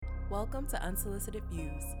Welcome to Unsolicited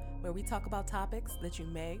Views, where we talk about topics that you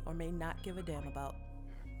may or may not give a damn about.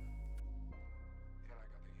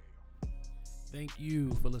 Thank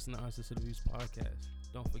you for listening to Unsolicited Views podcast.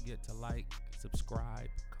 Don't forget to like, subscribe,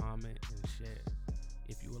 comment, and share.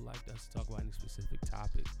 If you would like us to talk about any specific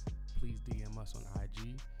topic, please DM us on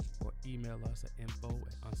IG or email us at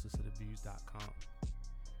info@unsolicitedviews.com.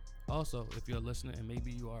 Also, if you're a listener and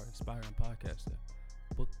maybe you are an aspiring podcaster,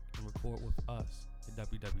 book and record with us at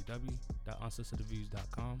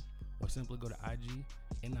www.unsolicitedviews.com or simply go to IG,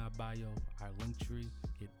 in our bio, our link tree,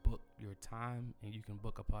 hit book your time, and you can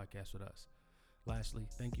book a podcast with us. Lastly,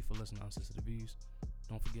 thank you for listening to Unsolicited Views.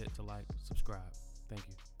 Don't forget to like, subscribe. Thank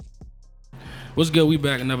you. What's good? We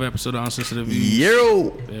back another episode of Unsolicited Views. Yo!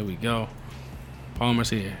 There we go. Palmer's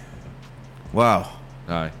here. Wow.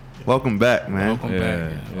 Hi. Welcome back, man. Welcome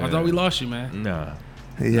back. I thought we lost you, man. Nah.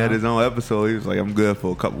 He had his own episode. He was like, I'm good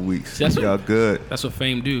for a couple weeks. That's Y'all good. That's what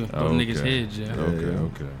fame do. Throw niggas heads, yeah.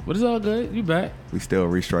 Okay. But it's all good. You back. We still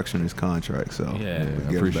restructuring his contract, so Yeah. we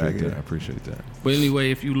I appreciate that. here. I appreciate that. But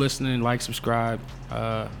anyway, if you listening, like, subscribe,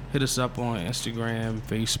 hit us up on Instagram,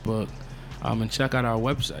 Facebook, and check out our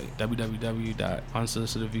website,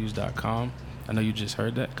 www.unsolicitedviews.com. I know you just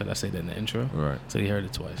heard that because I said that in the intro. Right. So you heard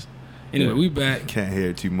it twice. Anyway, we back. Can't hear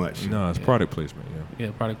it too much. No, it's product placement,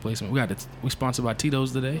 Yeah, product placement. We sponsored by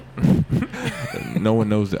Tito's today. yeah. No one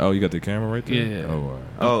knows that. Oh, you got the camera right there? Yeah. Oh, all right.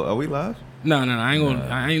 Oh, are we live? No. I ain't gonna.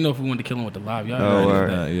 I ain't know if we wanted to kill him with the live. Y'all Oh, already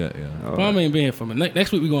all know right. that. Yeah. Palmer ain't been here for me.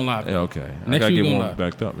 Next week we going live. Yeah, okay. I Next gotta week get we one live.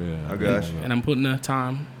 backed up, yeah. I got you. And I'm putting the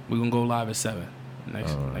time. We're gonna go live at 7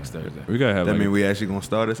 next Thursday. We gotta have That like, mean we actually gonna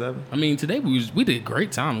start at 7? I mean, today we did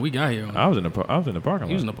great time. We got here. I was in the parking lot.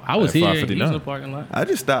 He was in the, I was At here. He was 5:59. in the parking lot. I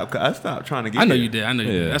stopped trying to get I know here. you did. I know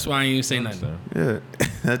you Yeah. did. That's why I ain't even say nothing. Yeah.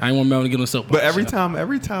 I ain't want Mel to get on the soapbox. But every time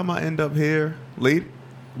I end up here late,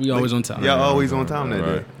 we always on time. y'all always on time that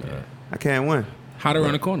Right. day. I can't win. Hide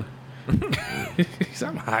around the corner.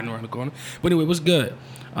 I'm hiding around the corner. But anyway, what's good?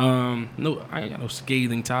 No, I ain't got no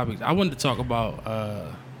scathing topics. I wanted to talk about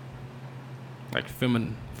like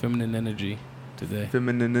feminine energy today.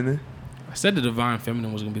 Feminine. I said the divine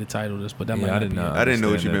feminine was gonna be the title of this, but that might Yeah, I not did be not. it. I didn't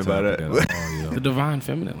know what you meant by understand that. topic at all, yeah. The divine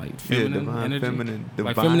feminine, like feminine divine energy. feminine, Like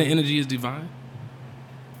divine. feminine energy is divine.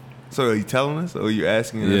 So are you telling us, or are you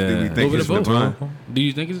asking us? Yeah. Do we Over think the it's both. divine? Do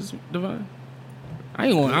you think it's divine? I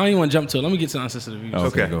ain't want to jump to it. Let me get to unsolicited views. Oh,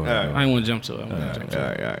 Okay. go ahead. All I ain't want to jump to it. All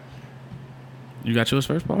right. You got yours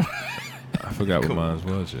first, Paul? I forgot what mine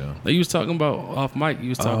was, yeah. Like you was talking about off mic. You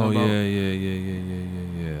was talking about.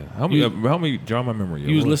 Yeah. Help me draw my memory.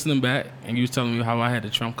 You was listening back and you was telling me how I had the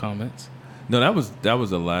Trump comments. No, that was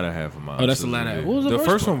the latter half of mine. Oh, that's the latter half. What was the first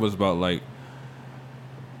first one part? was about like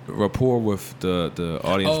rapport with the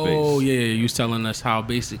audience base. Oh yeah, you was telling us how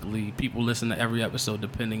basically people listen to every episode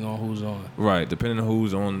depending on who's on. Right, depending on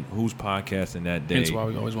who's podcasting that day. That's why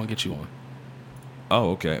we always want to get you on.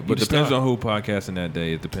 Oh, okay. But just depends start. on who podcasting that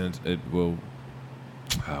day. It depends. It will.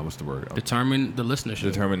 What's the word? Determine the listenership.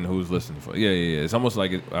 Determine who's listening for. Yeah. It's almost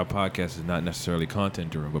like our podcast is not necessarily content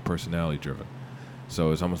driven, but personality driven.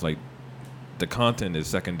 So it's almost like the content is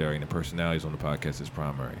secondary and the personalities on the podcast is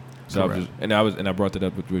primary. So Correct. I brought that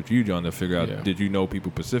up with you, John, to figure out did you know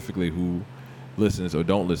people specifically who listens or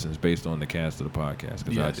don't listen based on the cast of the podcast?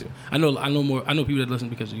 Because Yes. I do. I know people that listen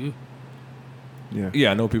because of you.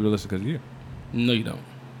 Yeah, I know people that listen because of you. No, you don't.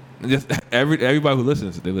 Just everybody who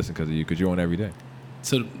listens, they listen because of you, because you're on every day.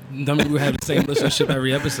 So none of you have the same listenership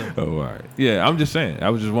every episode. Oh, all right. Yeah, I'm just saying. I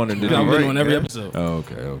was just wondering. Did I've you? been on every episode Oh,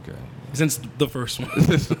 okay. since the first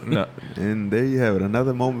one. No, And there you have it.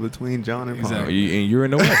 Another moment between John and Paul. Exactly. and you're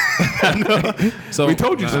in the way. So We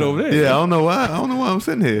told you to sit over there. Yeah, I don't know why. I'm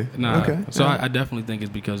sitting here. Nah. Okay. So I definitely think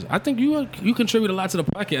it's because I think you contribute a lot to the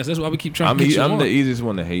podcast. That's why we keep trying to get you I'm on. the easiest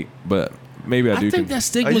one to hate, but maybe I do. I think that Are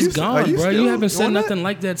stigma's you gone, bro. still You haven't said on that? nothing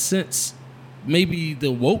like that since maybe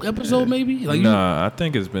the woke episode, maybe like Nah, I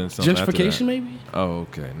think it's been something after gentrification, that. maybe. Oh,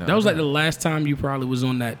 okay. No, That was like the last time you probably was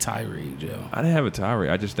on that tirade, yo. I didn't have a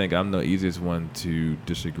tirade. I just think I'm the easiest one to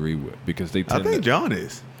disagree with because they I tend think to. John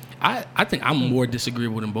is. I think I'm more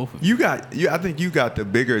disagreeable than both of you. I think you got the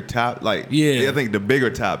bigger top. Like, Yeah. I think the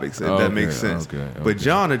bigger topics. If Okay, that makes sense. okay. But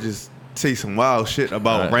John will just say some wild shit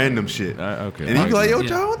about random shit. Okay. And he be like, "Yo, Yeah.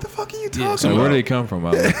 John, what the fuck are you talking Yeah, so So about? where do they come from?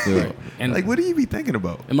 I like to- And Like, what do you be thinking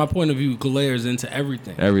about?" in my point of view, glares into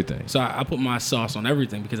everything. everything. So I put my sauce on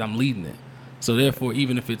everything because I'm leading it. So therefore,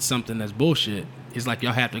 even if it's something that's bullshit, it's like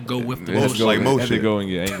y'all have to go with the Let's bullshit. go, like most have to shit. go in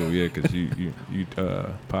your angle, yeah, because you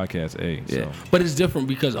podcast A. So. Yeah, but it's different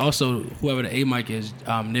because also whoever the A mic is,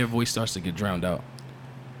 their voice starts to get drowned out.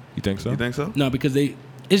 You think so? You think so? No, because it's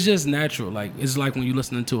just natural. Like it's like when you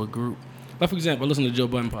listening to a group. Like for example, I listen to Joe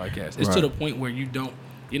Budden podcast. It's to Right. the point where you don't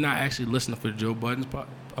you're not actually listening for Joe Budden's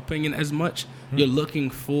opinion as much. You're looking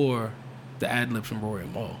for the ad libs from Rory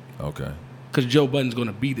and Maul. Okay. Because Joe Budden's going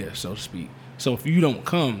to be there, so to speak. So if you don't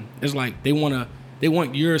come, it's like they want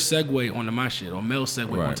your segue onto my shit or Mel's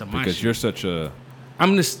segue onto my shit. Because you're such a...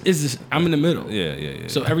 I'm in the middle. Yeah.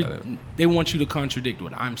 So they want you to contradict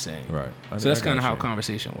what I'm saying. Right. So that's kind of how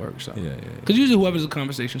conversation works. So. Yeah. Because usually whoever's a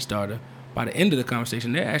conversation starter, by the end of the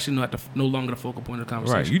conversation, they're actually no longer the focal point of the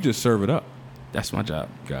conversation. Right. You just serve it up. That's my job.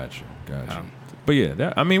 Gotcha. But yeah,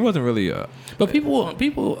 it wasn't really. But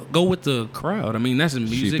people go with the crowd. I mean, that's in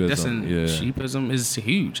music. Sheepism, That's in yeah. sheepism is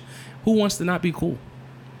huge. Who wants to not be cool?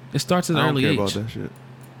 It starts at an I don't early care age. about that shit.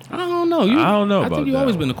 I don't know. I don't know I about think you've that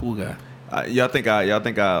always one. been a cool guy. Y'all think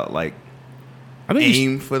I like I think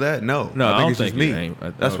aim for that? No, No, I I don't think it's think just me. you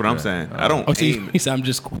aim. That's what I'm Okay. saying. I don't Oh, so aim. he said I'm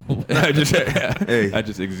just cool. I just Hey,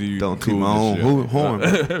 exude. don't toot my own horn.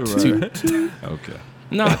 Right. Okay.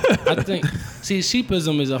 No, I think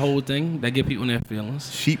sheepism is a whole thing that get people in their feelings.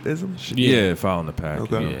 Sheepism. Yeah, following the pack.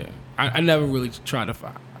 Okay. Yeah, I never really tried to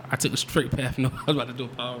find. I took a straight path. No, I was about to do a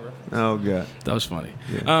power reference. Oh god. That was funny.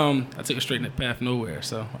 Yeah. I took a straight path nowhere.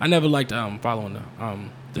 So I never liked following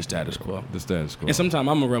the status quo. The status quo. And sometimes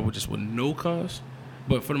I'm a rebel just with no cause.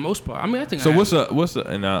 But for the most part, I mean, I think. So what's the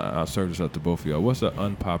and I'll serve this up to both of y'all. What's the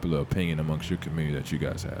unpopular opinion amongst your community that you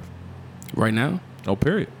guys have? right now? Oh,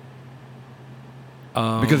 period.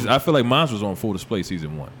 Because I feel like mine was on full display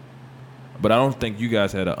season 1, but I don't think you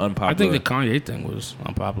guys had an unpopular. I think the Kanye thing was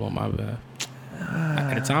unpopular on my bad.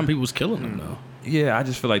 At the time, people was killing him though. Yeah, I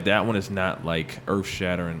just feel like that one is not like earth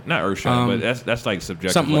shattering. Not earth shattering, but that's like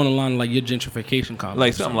subjective. Something like, on the line of like your gentrification comment.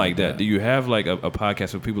 like something like that. Do you have like a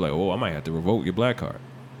podcast with people like, oh, I might have to revoke your black card,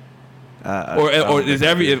 or is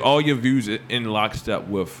if all your views in lockstep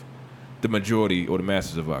with the majority or the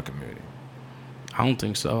masses of our community? I don't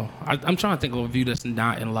think so. I'm trying to think of a view that's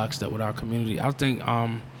not in lockstep with our community. I think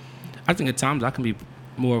at times I can be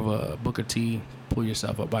more of a Booker T, pull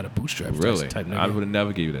yourself up by the bootstraps Really? type I nigga. would have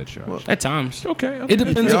never gave you that charge. Well, At times. Okay. It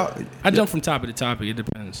depends. Y'all- I jump from topic to topic. It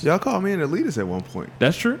depends. Y'all called me an elitist at one point.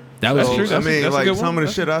 That's true. That was So, true. I That's mean, a like good some one. of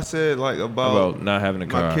the shit I said, like About not having a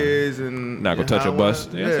car. my kids and Not gonna touch how a I bus.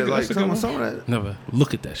 wanna- Yeah, Yeah, that's a like good some one. of that. Never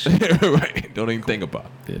look at that shit. Right. Don't even think about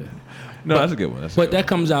it. Yeah. No, that's a good one. But that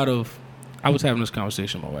comes out of. I was having this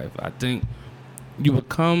conversation with my wife. I think you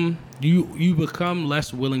become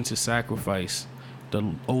less willing to sacrifice the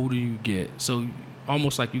older you get. So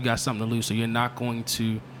almost like you got something to lose. So you're not going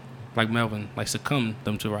to, like Melvin, like succumb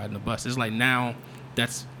them to riding the bus. It's like now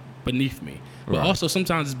that's beneath me. But Right. also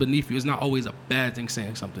sometimes it's beneath you. It's not always a bad thing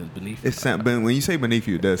saying something is beneath you. It's but when you say beneath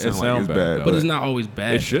you, it does It sound like sound it's bad, bad. though. But it's not always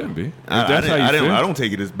bad. It shouldn't be. If I that's how you feel. don't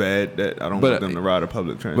take it as bad that I don't But- want them to ride a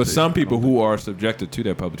public transportation. But some people who are subjected to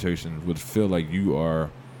that publication would feel like you are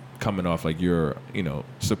coming off like you're,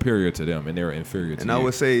 superior to them and they're inferior to and you. I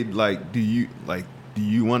would say, like, do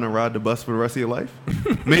you want to ride the bus for the rest of your life?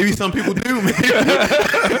 Maybe some people do. Maybe.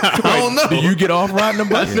 I don't know. Do you get off riding the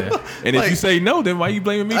bus? Yeah. And if Like- you say no, then why you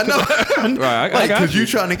blaming me? I know. Right, I got Because you you.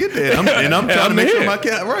 trying to get there, and I'm trying I'm to make here. sure my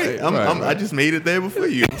cat right. I just made it there before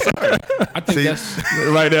you. I'm sorry. I think See? that's.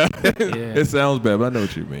 right now. Yeah. It sounds bad, but I know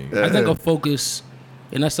what you mean. I think a focus,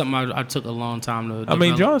 and that's something I took a long time to. I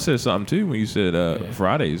mean, develop. John said something too when you said Yeah.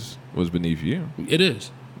 Fridays was beneath you. It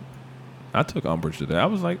is. I took umbrage to that. I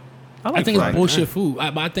was like, I I think Fridays. it's bullshit food.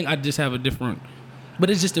 But I think I just have a different. But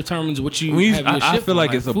it just determines what you When you- have your I shit feel for.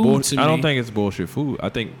 like it's a food bullshit. to I don't me- think it's bullshit food. I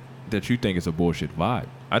think that you think it's a bullshit vibe.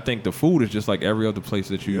 I think the food is just like every other place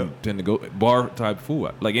that you Yeah. tend to go, bar type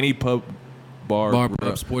food, like any pub, bar,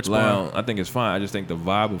 pub, sports lounge. I think it's fine. I just think the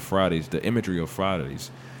vibe of Fridays, the imagery of Fridays,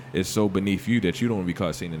 is so beneath you that you don't want to be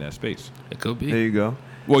caught seen in that space. It could There be. you go.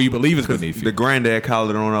 Well, you believe it's 'Cause beneath you. the granddad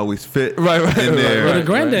collar don't always fit. Right, In there. Well, the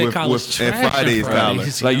granddad with- collar's with- and trash on Friday's collar.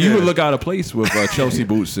 Fridays. Like you Yeah. would look out of place with Chelsea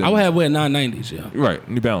boots. And, I would have wear 990s, yeah. right,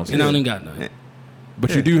 New Balance. And I don't even got none.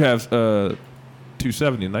 But you do have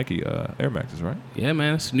 270 Nike Air Maxes, right? Yeah,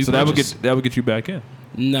 man. It's a new So purchase. that would get you back in.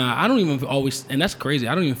 Nah, I don't even always, and that's crazy.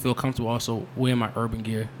 I don't even feel comfortable also wearing my urban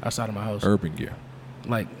gear outside of my house. Urban gear.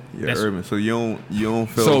 Like, Yeah, that's, urban. So you don't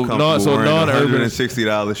feel So comfortable non- so wearing non-urban-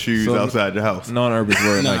 $160 shoes so outside the house. Non-urban is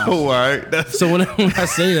wearing Nah. Nike. Oh, all right. That's so when I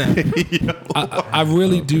say that, I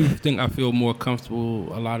really do think I feel more comfortable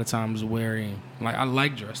a lot of times wearing, like, I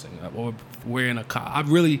like dressing up or wearing a collar.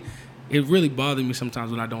 It really bothers me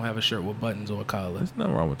sometimes when I don't have a shirt with buttons or a collar. There's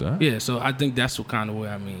nothing wrong with that. Yeah, so I think that's what kind of way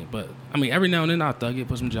I mean. But I mean, every now and then I'll thug it,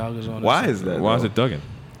 put some joggers on. why is that? Why is though? it thugging?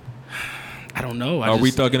 I don't know. Are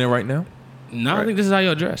we thugging it right now? No, I think this is how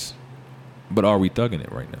y'all dress. But are we thugging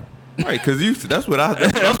it right now? Right, because that's what I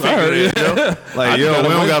figured. Like, I yo, gotta we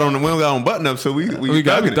don't wait. got on button up, so we We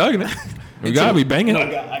got to be thugging it. thugging it. We gotta be banging.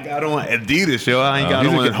 I got on Adidas, yo. I ain't got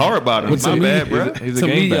he's a on good- hard bottom. But My to me, bad, bro. He's a to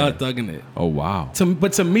me, game y'all banger. thugging it. Oh wow,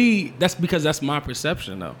 But to me, that's because that's my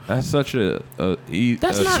perception, though. that's such a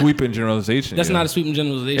That's not- sweeping generalization. That's yo. not a sweeping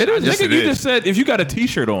generalization. It is. Yes, Nigga, it you is. just said if you got a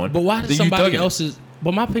T-shirt on, But why then does you somebody thugging it. else's?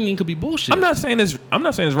 But my opinion could be bullshit. I'm not saying it's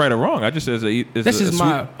right or wrong. I just says This is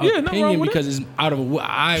my opinion because because it's out of what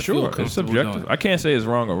I feel sure, it's comfortable subjective. doing. I can't say it's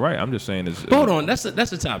wrong or right. I'm just saying it's. But hold on, that's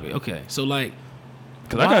the topic. Okay, so like,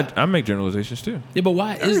 Because I make generalizations too. yeah, but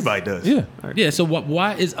why is Everybody does. Yeah. Yeah, so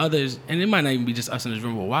why is others, and it might not even be just us in this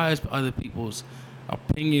room, but why is other people's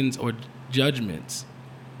opinions or judgments?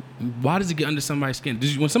 Why does it get under somebody's skin?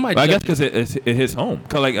 When somebody, But I guess judges- because it hits home.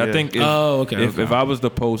 Cause like I Yeah. think if, Oh, okay, if, okay. if I was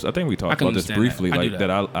the post, I think we I talked can about this understand that. briefly, I do like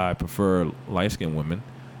that. I prefer light skinned women.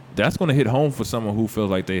 That's going to hit home for someone who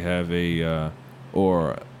feels like they have a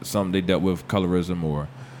or some they dealt with colorism or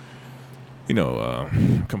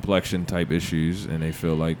complexion type issues, and they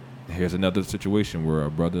feel like here's another situation where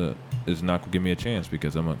a brother is not gonna give me a chance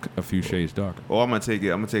because I'm a few shades darker. Or I'm gonna take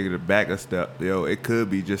it back a step. Yo, it could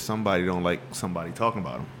be just somebody don't like somebody talking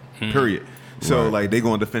about them. Period. So Right. like they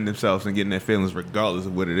gonna defend themselves and getting their feelings regardless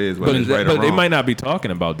of what it is, whether But, it's right or but wrong. they might not be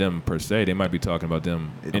talking about them per se. They might be talking about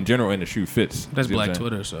them in general, and the shoe fits. that's See what I'm Black saying?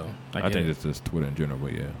 Twitter, so I think it's just Twitter in general,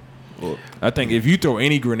 but yeah. Well, I think if you throw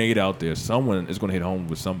any grenade out there, someone is going to hit home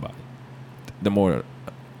with somebody. The more,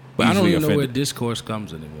 But I don't easily even know where offended. discourse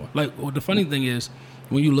comes anymore. Like, well, the funny thing is,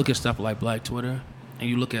 when you look at stuff like Black Twitter and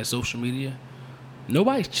you look at social media,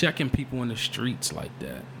 nobody's checking people in the streets like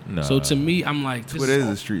that. Nah. So to me, I'm like, this Twitter is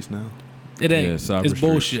the streets now. it ain't. Yeah, cyber it's streets.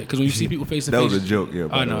 bullshit. Because when you see people face to That face, was a joke, yeah.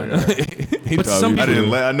 by I the know. way. I know. He But thought some we I was-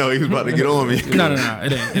 didn't. I know he was about to get on me. No,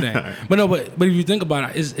 it ain't. But if you think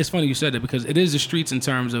about it, it's funny you said that because it is the streets in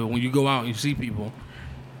terms of when you go out and you see people,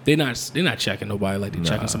 they're not checking nobody like they're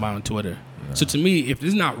checking somebody on Twitter. So to me, if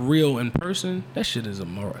it's not real in person, that shit is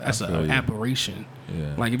that's feel an you. aberration.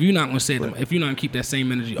 Yeah. Like if you're not gonna say them, if you're not gonna keep that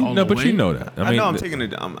same energy all No, the but way, you know that. I mean, know I'm taking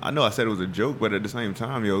it. I know I said it was a joke, but at the same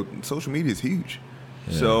time, yo, social media is huge.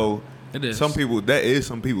 So It is. some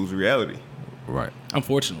people's reality. right.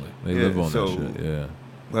 unfortunately. They Yeah, live on so- that shit. Yeah.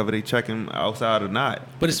 Whether they checking outside or not.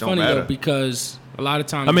 But it's it don't funny matter. though because a lot of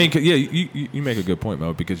times, I mean, you make a good point,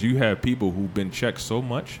 Mel, because you have people who've been checked so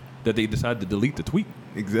much that they decide to delete the tweet.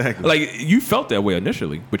 Exactly. Like you felt that way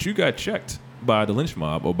initially, but you got checked by the lynch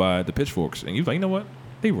mob or by the pitchforks, and you was like, you know what?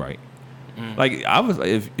 They right. Like I was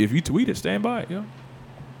like, if you tweet it, stand by it, yo.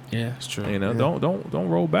 yeah, it's true. You know, Yeah. don't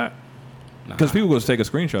roll back Nah. because people gonna take a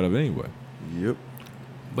screenshot of it anyway. Yep.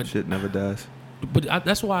 But- Shit never dies. But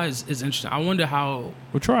that's why it's interesting. I wonder how.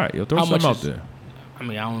 Well, try it. Yo, throw How something much out is- there. I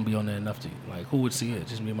mean, I don't be on there enough to like. Who would see it?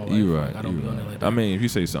 Just me and my wife. You Like, right. I don't you be on there right. like that. I mean, if you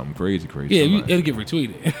say something crazy, yeah, somebody- it'll get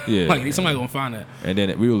retweeted. Yeah. like somebody gonna find that. and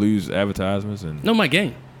then we will lose advertisements and No, my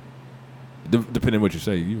game. depending on what you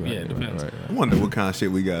say. You right. Yeah, it you right, depends. right, I wonder what kind of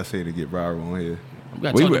shit we gotta say to get viral on here. We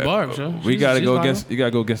got to talk to Barb, yo. We She's- gotta she's go viral. against. You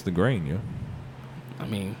gotta go against the grain, yo. I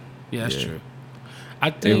mean, yeah, that's Yeah. true. I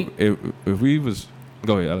think. If we was,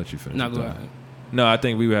 go ahead. I'll let you finish. No, your go thought. ahead. No, I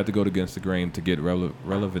think we would have to go against the grain to get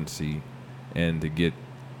relevancy, and to get.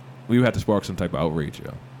 We would have to spark some type of outrage,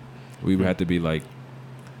 yo. We would have to be like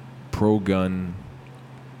pro-gun.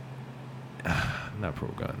 Not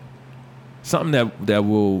pro-gun. Something that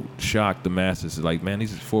will shock the masses. Like, man,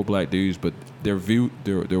 these are 4 black dudes, but their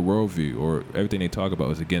worldview or everything they talk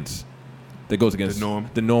about is against. That goes against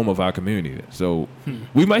The norm. of our community. So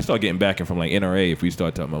we might start getting backing from like NRA if we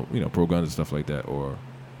start talking about pro guns and stuff like that, or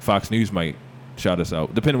Fox News might shout us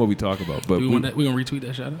out, depending on what we talk about. But We gonna retweet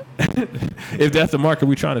that shout out? if that's the market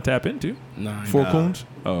we're trying to tap into, Nah. 4 Nah. coons.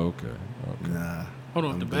 Oh, okay. Nah. Hold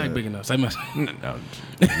on, I'm if the bag good. big enough. Say my- No,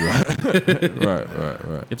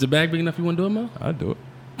 right. if the bag big enough, you want to do it, Mel? I do it.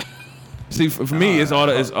 See, for me, it's all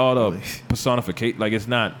the personification. Like, it's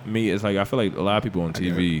not me. It's like I feel like a lot of people on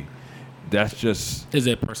TV. That's just Is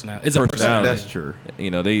it personality? It's a Personality. personality.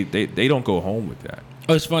 That's true. they don't go home with that.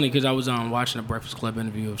 Oh, it's funny because I was watching a Breakfast Club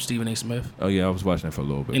interview of Stephen A. Smith, Oh yeah, I was watching that for a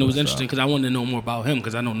little bit. and it was but interesting because I wanted to know more about him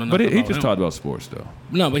because I don't know nothing But he about just him. talked about sports though.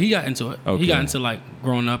 No, but he got into it. Okay. He got into like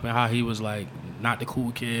growing up and how he was like not the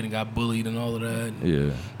cool kid and got bullied and all of that.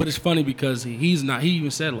 Yeah. But it's funny because he's not. He even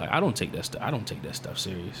said like, I don't take that stuff. I don't take that stuff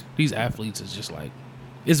serious. These athletes is just like,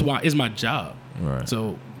 it's my job. Right.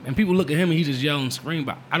 So and people look at him and he just yell and scream,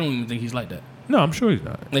 but I don't even think he's like that. No, I'm sure he's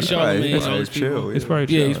not. Like Charlamagne, He's all these chill, people. He's probably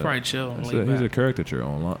chill. Yeah, he's probably chill. and laid He's a back. caricature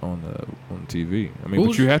on TV. I mean, What but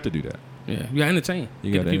was- you have to do that. Yeah, you got to entertain.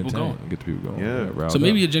 You Get got the to people entertain, going. get the people going. Yeah. riled So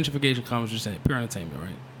maybe up. a gentrification comes just in pure entertainment,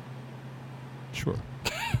 right? Sure.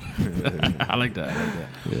 I like that.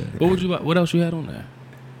 Yeah. What else you had on there?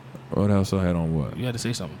 What else I had on what? You had to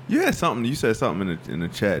say something. You had something. You said something in the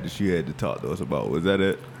chat that you had to talk to us about. Was that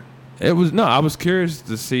it? It was no. I was curious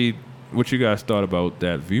to see what you guys thought about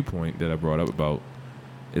that viewpoint that I brought up about.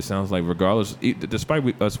 It sounds like regardless,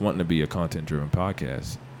 despite us wanting to be a content-driven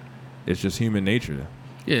podcast, it's just human nature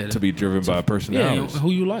to be driven by personalities. Yeah,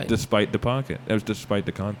 who you like. Despite the podcast, despite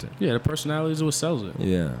the content. Yeah, the personality is what sells it.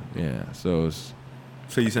 Yeah. So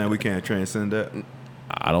So you saying we can't transcend that?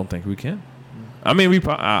 I don't think we can. I mean,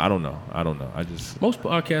 I don't know. I just Most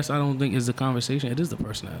podcasts, I don't think is the conversation. It is the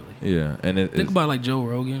personality. yeah, and Think about like Joe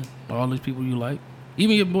Rogan, all these people you like,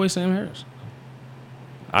 even your boy Sam Harris.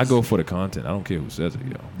 I go for the content. I don't care who says it,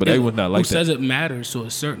 yo. But everyone's not like who that. says it matters to a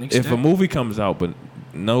certain extent. If a movie comes out, but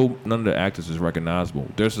none of the actors is recognizable,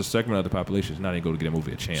 there's a segment of the population that's not even going to get a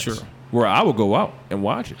movie a chance. Sure. Where I would go out and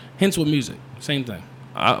watch it. Hence with music, same thing.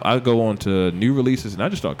 I go on to new releases and I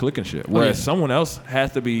just start clicking shit. Whereas yeah. someone else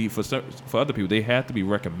has to be for other people, they have to be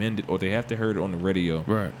recommended or they have to heard it on the radio.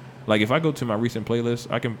 Right. Like if I go to my recent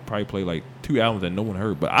playlist, I can probably play like 2 albums that no one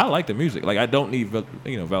heard, but I like the music. Like I don't need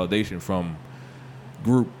validation from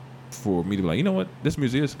group for me to be like, you know what, this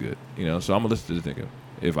music is good. So I'm gonna listen to this nigga.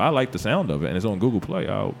 If I like the sound of it and it's on Google Play,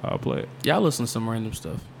 I'll play it. Yeah, I listen to some random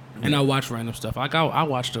stuff. And I watch random stuff. Like I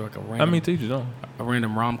watched like a random. teach you a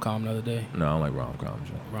random rom-com the other day. No, I don't like rom-coms.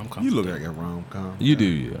 Rom-com. You look like a rom-com. You do,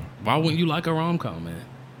 yeah. Why wouldn't you like a rom-com, man?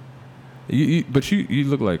 But you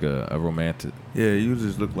look like a romantic. Yeah, you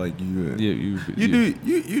just look like you. Yeah,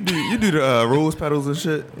 You do the rose petals and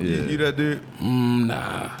shit. Yeah. You that dude?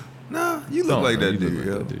 Nah. Nah, you look like that dude.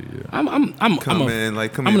 Yo. Come in,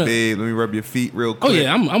 babe. Let me rub your feet real quick. Oh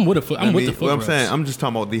yeah, I'm with a foot. I'm with the foot. What I'm rubs. saying, I'm just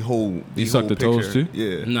talking about the whole. You suck the toes too?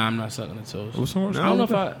 Yeah. Nah, I'm not sucking the toes. What's wrong? I don't know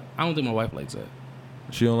if I don't think my wife likes that.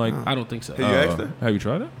 She don't like. I don't think so. Hey, you asked her? Have you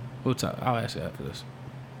tried it? I'll ask you after this.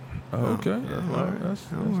 Oh, okay. all right.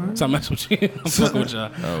 So I'm messing with you. I'm fucking with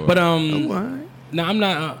y'all. Oh, But All right. no, I'm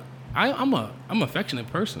not. I'm an affectionate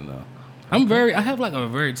person though. I have like a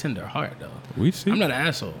very tender heart though. We see. I'm not an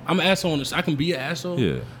asshole. I'm an asshole on this. I can be an asshole.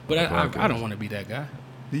 Yeah. But I don't want to be that guy.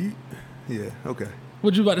 Do you? Yeah. Okay.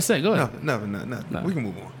 What you about to say? Go ahead. Nothing. Nah. We can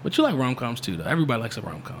move on. But you like rom-coms too though. Everybody likes a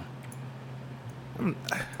rom-com.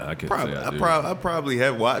 I can't Probably, say I do. I probably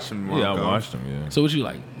have watched them. Yeah, I rom-coms. watched them. Yeah. So what you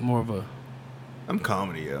like? More of a I'm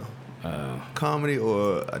comedy, yo. Comedy,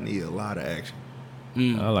 or I need a lot of action.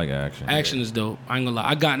 I like action. action is dope. I ain't gonna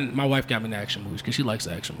lie. My wife got me into action movies because she likes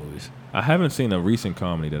action movies. I haven't seen a recent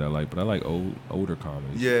comedy that I like, but I like older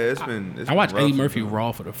comedies. Yeah, it's been. I watched rough Eddie Murphy sometimes.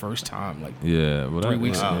 Raw for the first time. Like, Yeah, but 3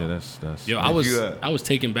 weeks ago. Yeah, that's. yo, you, I was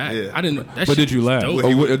taken back. yeah. I didn't. That But shit did you was laugh? dope.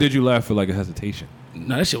 Or did you laugh for like a hesitation?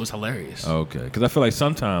 No, that shit was hilarious. Okay, because I feel like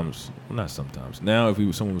sometimes, well, not sometimes. Now, if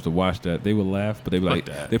someone was to watch that, they would laugh, but they would like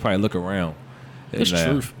that. they probably look around. and It's laugh.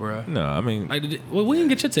 truth, bro. No, I mean, Like, we didn't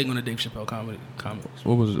get your take on the Dave Chappelle comics.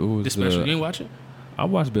 what was The special. You ain't watch it? I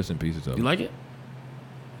watched bits and pieces of You it. like it?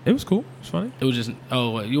 It was cool. It's funny. It was just.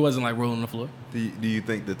 Oh, you wasn't like rolling the floor. Do you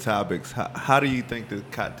think the topics? How do you think the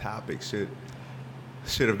topics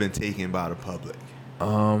should have been taken by the public?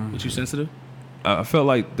 Was you sensitive? I felt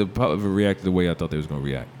like the public reacted the way I thought they was going to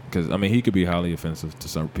react. Because, I mean, he could be highly offensive to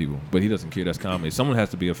some people, but he doesn't care. That's comedy. Someone has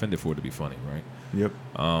to be offended for it to be funny, right? Yep.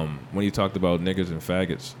 When he talked about niggas and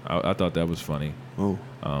faggots, I thought that was funny. Oh.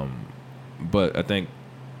 But I think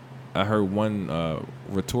I heard one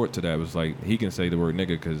retort to that was like, he can say the word nigga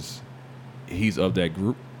because he's of that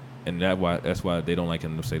group, and that's why they don't like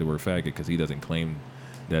him to say the word faggot, because he doesn't claim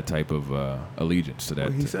that type of allegiance to that.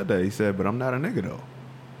 Well, he said that. He said, "But I'm not a nigga though."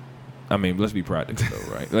 I mean, let's be practical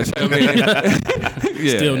though, right? I mean,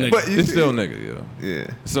 yeah, Still nigga. But you it's see- still nigga, yeah. Yeah.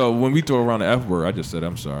 So when we throw around the F word, I just said,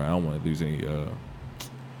 I'm sorry, I don't want to lose any.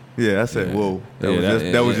 Yeah. I said, Yeah. "Whoa." Yeah,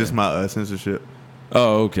 That was yeah. just my censorship.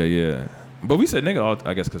 Oh, okay, yeah. But we said nigga,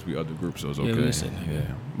 I guess, because we other groups, so it's okay. Yeah, we said nigga.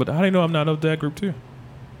 Yeah. But how do you know I'm not of that group too?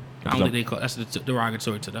 I don't think they call that's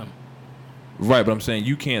derogatory to them. Right, but I'm saying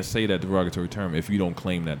you can't say that derogatory term if you don't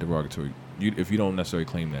claim that derogatory. If you don't necessarily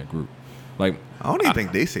claim that group. Like, I don't even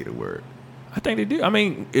think they say the word. I think they do. I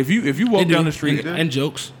mean, if you walk They down do. the street, and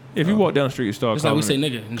jokes. if you walk down the street and start It's like calling, we say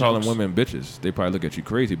nigga in calling jokes. women bitches, they probably look at you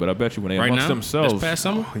crazy. But I bet you when they Right amongst now, themselves, this past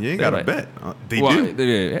summer. You ain't They're got to like- bet. They well, do.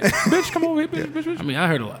 yeah, bitch, come over here, bitch. I mean, I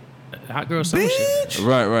heard a lot. Hot girl summer shit.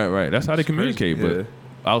 Right. That's how they It's crazy. communicate. Yeah.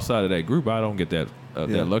 But outside of that group, I don't get that Yeah.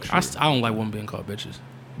 that luxury. I don't like women being called bitches.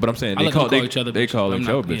 But I'm saying I they let them call each other. they bitches, call but each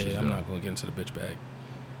I'm other not- bitches. Yeah, I'm though. not going to get into the bitch bag.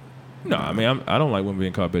 No, I mean I don't like women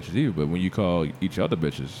being called bitches either. But when you call each other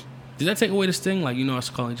bitches, Did that take away the sting? Like, us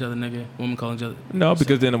calling each other nigga, women calling each other. no,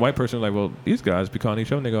 because then the white person is like, well, these guys be calling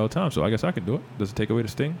each other nigga all the time, so I guess I can do it. Does it take away the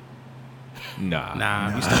sting?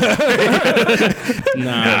 Nah. You still,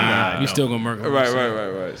 you still gonna murder.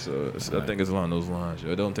 Right. So I think it's along those lines.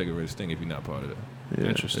 Yo. It don't take away the sting if you're not part of the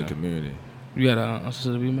Interesting. community. You got a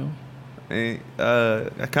sensitive email?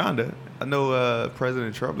 And kinda. I know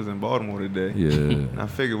President Trump is in Baltimore today. Yeah. And I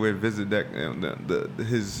figured we'd visit that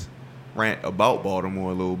his rant about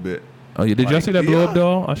Baltimore a little bit. Oh yeah, did y'all Like, see that blow up yeah.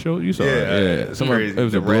 doll? I showed you. Saw Yeah, it. it's Somebody, crazy. it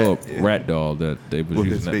was The a blow up rat, rat doll that they was With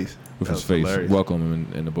using his that- face. with That his was face. hilarious. Welcome him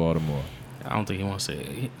in the Baltimore. I don't think he wants to say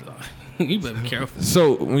it. You better be careful.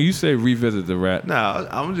 So when you say revisit the rat, Nah,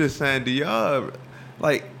 I'm just saying, do y'all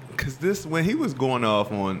like? Cause this when he was going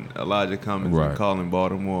off on Elijah Cummings Right. and calling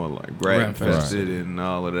Baltimore like rat Rat infested and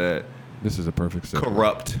all of that, this is a perfect segue.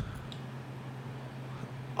 corrupt.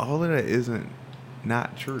 All of that isn't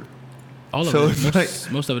not true. All of So it. it's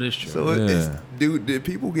Most of it is true. So it's, did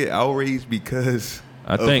people get outraged because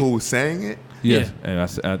I of think- who's saying it? Yes,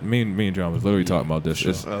 and me and John was literally talking about this.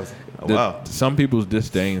 It's- Wow. Some people's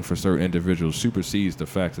disdain for certain individuals supersedes the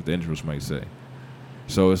facts that the individuals might say.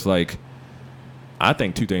 So it's like, I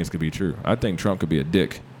think two things could be true. I think Trump could be a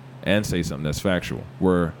dick and say something that's factual,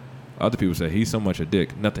 where other people say he's so much a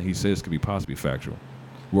dick, nothing he says could be possibly factual.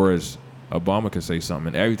 Whereas Obama could say something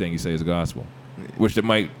and everything he says is gospel, which it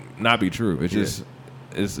might not be true. It's just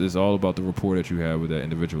it's all about the rapport that you have with that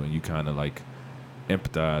individual, and you kind of like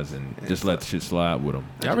empathize and just let shit slide with them.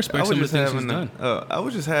 I respect some of the things he's done. I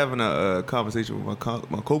was just having a conversation with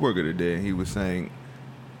my coworker today, and he was saying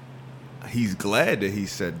he's glad that he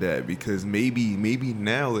said that because maybe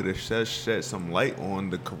now it has shed some light on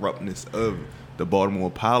the corruptness of the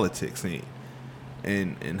Baltimore politics scene,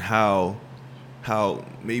 and how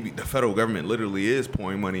maybe the federal government literally is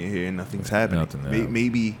pouring money in here and nothing's happening.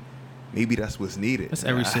 Maybe that's what's needed. That's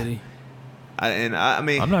every city. I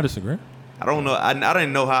mean, I'm not disagreeing. I don't know. I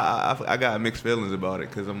didn't know how. I got mixed feelings about it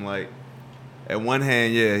because I'm like, at one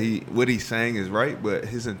hand, yeah, what he's saying is right, but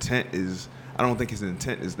his intent is. I don't think his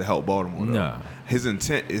intent is to help Baltimore. Though. Nah. His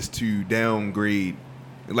intent is to downgrade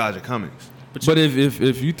Elijah Cummings. But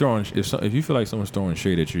if you throwing if you feel like someone's throwing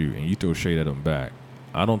shade at you and you throw shade at them back,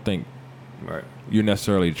 I don't think Right. you're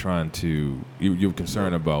necessarily trying to you're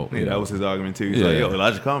concerned about. Yeah, that was his argument too. He's Yeah. like, yo,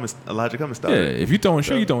 Elijah Cummings Yeah, started. if you're throwing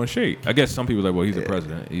shade, you're throwing shade. I guess some people are like, well, he's the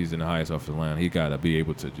president. He's in the highest office of the land. He got to be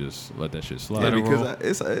able to just let that shit slide. Yeah, Let it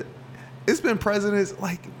because roll. it's been presidents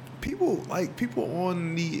like people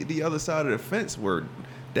on the other side of the fence were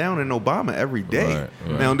down in Obama every day.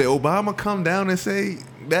 Right. Now, did Obama come down and say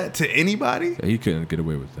that to anybody? He couldn't get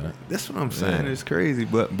away with that. That's what I'm saying. Yeah. It's crazy,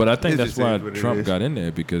 but But I think it that's just why is what it Trump is. got in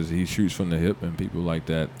there, because he shoots from the hip and people like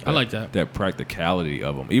that. I like that. That practicality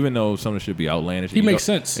of him. Even though something should be outlandish. He and you makes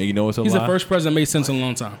know- sense. And you know it's a He's lie. the first president that made sense in a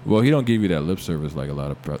long time. Well, he don't give you that lip service like a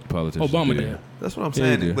lot of politicians Obama do. did. That's what I'm Yeah, he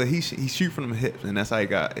saying. did. But he shoot from the hips, and that's how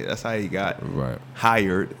he got Right.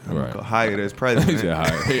 hired. Right. Hired as He president. said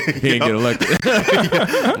hired. He ain't get elected.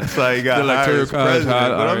 That's how he got The hired electoral as college president.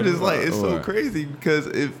 hired- But I'm hired- just like, it's so right. crazy because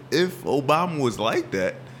if Obama was like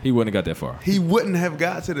that, He wouldn't have got that far. he wouldn't have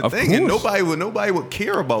got to the Of thing, and course. nobody would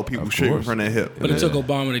care about people Of shooting course. from their hip. But it Yeah. took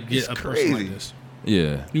Obama to get It's a person crazy. like this.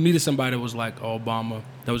 Yeah. You needed somebody that was like Obama,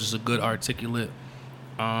 that was just a good, articulate,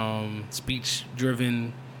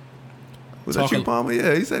 speech-driven. Was that you, Palmer?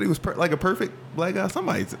 Yeah, he said he was like a perfect black guy.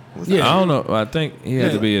 Somebody was that? Yeah. I don't know. I think he had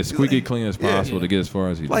Yeah. to be as squeaky Like- clean as yeah. possible to get as far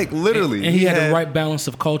as he did. Like literally, And he had the right balance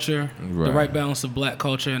of culture, the Right. right balance of black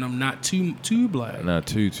culture, and I'm not too black, Not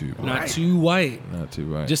too not too white, Not too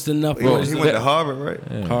right. just enough. He, where went, it's he went that- to Harvard, right?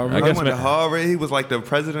 Yeah. Harvard. I He guess went to ma- Harvard. He was like the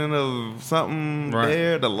president of something Right.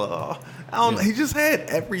 there, the law. I don't know. He just had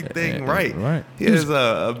everything Yeah, right. right. He has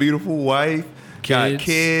a beautiful wife, got Kids.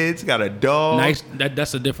 kids, got a dog. nice.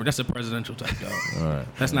 That's a presidential type dog. All right.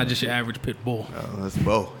 That's not just your average pit bull. Oh, that's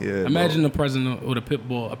Bo. Yeah. Imagine the president with a pit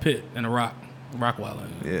bull, a pit, and a Rottweiler.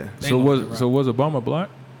 Yeah. They So ain't gonna was be right. Obama black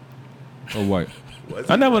or white? Was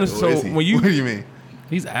I he? never Or understood. is he? When you What do you mean?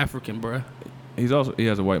 He's African, bruh. he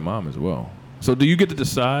has a white mom as well. So do you get to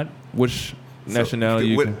decide which nationality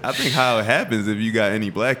you What- can? I think how it happens if you got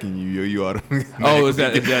any black in you, you ought to. Oh, is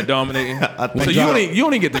that dominating? I think So you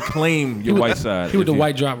only get to claim your white side. He with if the you-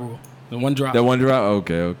 white drop rule. The one drop. That one drop.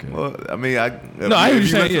 Okay. Well, I mean, No, I hear if you you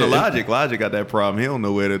saying, listen to yeah. Logic got that problem. He don't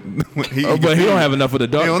know where to. Oh, but he don't have enough of the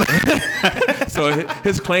He dark. don't- So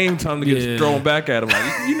his claim time to get Yeah. thrown back at him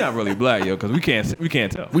like you're not really black, yo, because we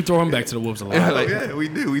can't tell. We throw him back to the wolves a lot. Yeah, Oh, like- yeah, we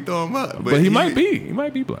do. We throw him up. But he might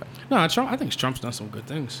be black. No, Trump. I think Trump's done some good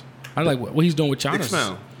things. I like what he's doing with China.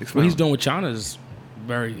 Expound. What he's doing with China is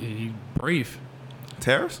he brave.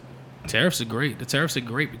 Tariffs. Tariffs are great. The tariffs are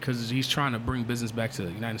great because he's trying to bring business back to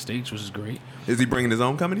the United States, which is great. Is he bringing his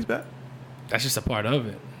own companies back? That's just a part of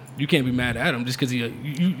it. You can't be mad at him just because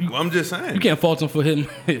Well, I'm just saying. you can't fault him for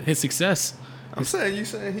his success. I'm saying you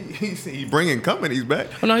saying he bringing companies back.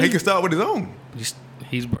 Oh, no, he he's- can start with his own.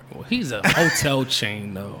 He's a hotel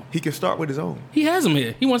chain though. He can start with his own. He has them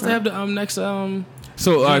here. He wants to have the next.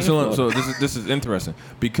 So, all right, Florida. so this is interesting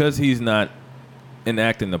because he's not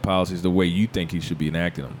enacting the policies the way you think he should be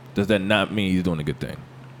enacting them. Does that not mean he's doing a good thing?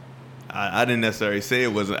 I didn't necessarily say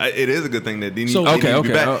it wasn't. It is a good thing that they need, So- they need to Okay,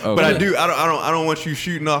 be back. okay. But I don't want you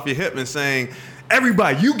shooting off your hip and saying,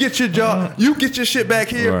 everybody, you get your job, you get your shit back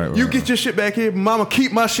here, Right, you right, get your shit back here. Mama,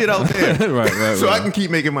 keep my shit out there, Right, so right. I can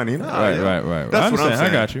keep making money. Nah, Right, yeah. right. That's I what I'm understand. saying.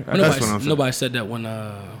 I got you. That's what I'm saying. Nobody said that when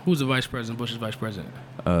who's the vice president? Bush's vice president.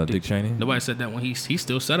 Dick Cheney. Nobody said that when he's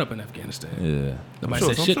still set up in Afghanistan. Yeah. Nobody I'm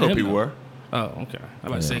said sure shit some to him. people though. were. Oh, okay. I'm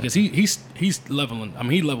about to say because he's leveling. I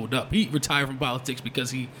mean, he leveled up. He retired from politics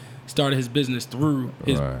because he started his business through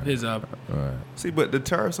his Right. his. Right. See, but the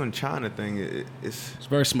tariffs on China thing, it's It's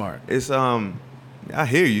very smart. I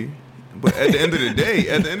hear you, but at the end of the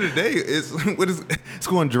day, it's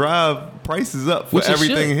going to drive prices up for Which it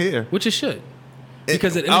everything should. here. Which it should.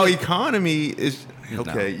 Because at the end our of the- economy is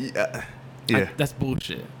okay. Yeah. That's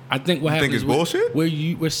bullshit. I think what You think happens it's bullshit?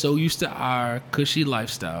 we're so used to our cushy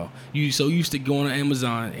lifestyle. You so used to going on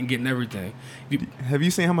Amazon and getting everything. Have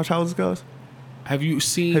you seen how much houses cost? Have you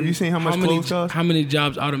seen how much many, clothes cost? How many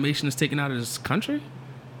jobs automation is taken out of this country?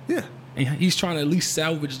 Yeah. And he's trying to at least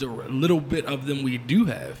salvage the little bit of them we do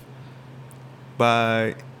have.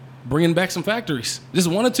 By Bringing back some factories. Just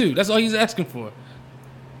one or two. That's all he's asking for.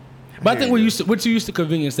 But I think we're too used to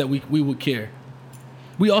convenience that we would care.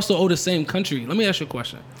 We also owe the same country. Let me ask you a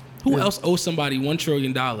question. Who else owes somebody $1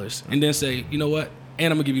 trillion and then say, you know what?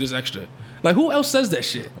 And I'm going to give you this extra. Like, who else says that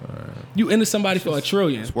shit? You ended somebody for $1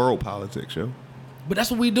 trillion. it's world politics, yo. But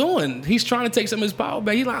that's what we doing. He's trying to take some of his power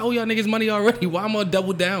back. He's like, oh, y'all niggas money already. Why am I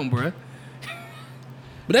double down, bruh?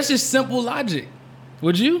 But that's just simple logic.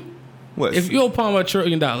 Would you? What? If you owe Palmer $1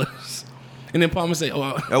 trillion and then Palmer say, oh,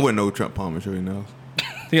 I wouldn't know Trump Palmer trillion dollars.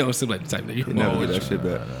 he don't seem like the type that you He'd never know. get that shit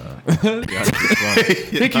back.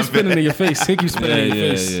 He keeps spinning in your face. He keeps spinning in your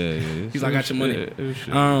face. yeah. He's like, I got your money.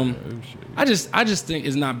 I just think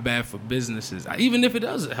it's not bad for businesses. Even if it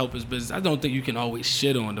does help his business, I don't think you can always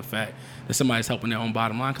shit on the fact that somebody's helping their own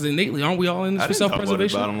bottom line. Because innately, aren't we all in this I for didn't talk about the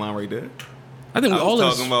self-preservation? bottom line right there. I think we I all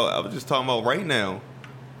was is. talking about. I was just talking about right now.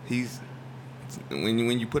 He's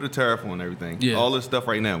when you put a tariff on everything, Yeah. all this stuff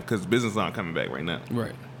right now because business aren't coming back right now.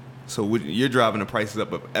 Right. So you're driving the prices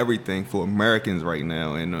up of everything for Americans right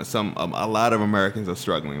now, and a lot of Americans are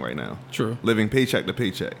struggling right now. True. Living paycheck to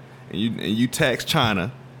paycheck, and you tax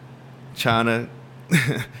China.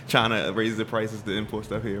 China raises the prices to import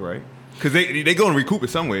stuff here, right? Because they going to recoup it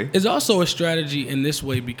some way. It's also a strategy in this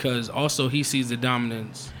way because also he sees the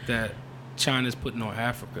dominance that China's putting on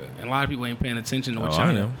Africa, and a lot of people ain't paying attention to Oh,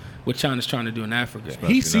 I know. what China's trying to do in Africa.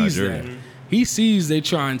 Especially He sees Nigeria. that. He sees they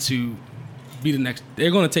trying to be the next.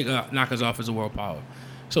 They're going to knock us off as a world power.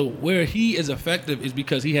 So where he is effective is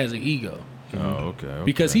because he has an ego. Oh, okay.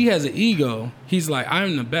 Because he has an ego, he's like,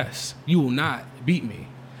 I'm the best. You will not beat me.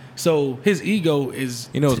 So his ego is.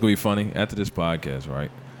 You know what's gonna be funny after this podcast,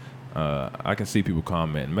 right? I can see people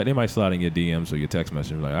commenting. They might slide in your DMs or your text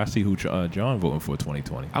message like, "I see who John voting for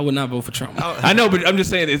 2020." I would not vote for Trump. I know, but I'm just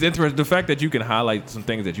saying it's interesting. The fact that you can highlight some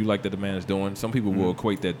things that you like that the man is doing. Some people will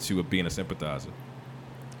equate that to being a sympathizer,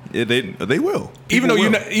 Yeah, they will. even though People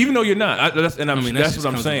you're will. not. Even though you're not. That's I mean, that's just what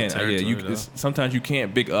I'm comes with saying. the Yeah, territory, though. sometimes you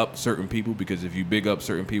can't big up certain people because if you big up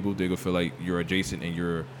certain people, they're gonna feel like you're adjacent and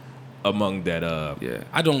you're among that. Yeah,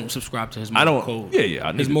 I don't subscribe to his I moral don't- code. yeah, yeah,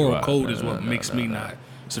 I His neither moral do I. code is what makes me not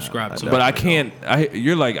subscribe to. But I can't.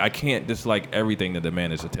 You're like I can't dislike everything that the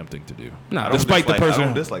man is attempting to do. Nah, I don't despite the I person.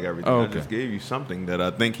 don't dislike everything. Oh, I okay. just gave you something that I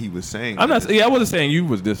think he was saying. I'm not. I Yeah, I wasn't saying you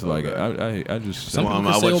was disliking. Okay. I just. Some people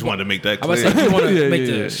I say just Obama- wanted to make that I was clear. saying, if you want to Yeah, make yeah,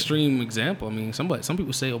 the yeah. extreme example, I mean, some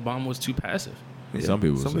people say Obama was too passive. Some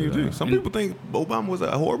people Some say people do. that. Some people think Obama was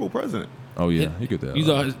a horrible president. Oh yeah, he could that. You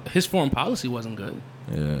thought his foreign policy wasn't good.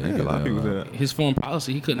 Yeah, he Yeah, could a lot of that. people say that. His foreign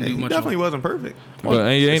policy, he couldn't He do much. definitely on. wasn't perfect. But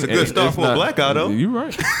It's a good start for a black guy, though. You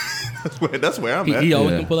right. That's where I'm at. He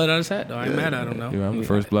always Yeah. can pull that out of his hat, though. I ain't mad at him, though. Yeah, I'm the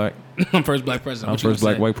first black. I'm first black president. I'm What you first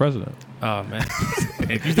gonna black say? white president. Oh man,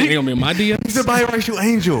 if you think they gonna be in my DM, He's a biracial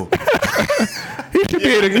angel. You should be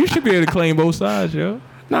able to. You should be able to claim both sides, yo.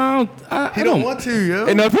 no, I He don't want to, yo.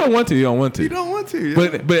 And if you don't want to, you don't want to. He don't want to, yo.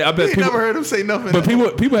 But I I bet ain't people. never heard him say nothing. But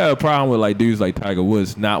people have a problem with like dudes like Tiger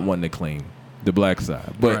Woods not wanting to claim the black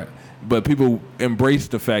side. But Right. but people embrace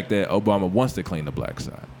the fact that Obama wants to claim the black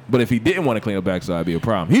side. But if he didn't want to claim the black side, it'd be a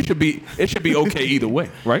problem. It should be okay either way,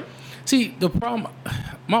 right? See, the problem,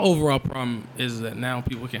 my overall problem is that now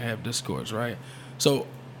people can have discourse, right? So,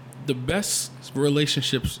 the best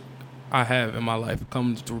relationships I have in my life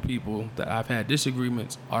comes through people that I've had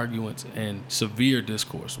disagreements, arguments, and severe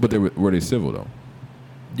discourse. But were they civil though?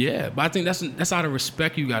 Yeah, but I think that's out of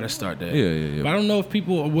respect. You got to start there. Yeah. But I don't know if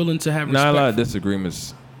people are willing to have Not respect. a lot of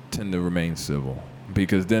disagreements tend to remain civil.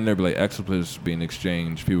 because then there'd be like expletives being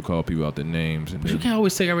exchanged. People call people out their names, and But you can't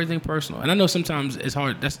always take everything personal. And I know sometimes it's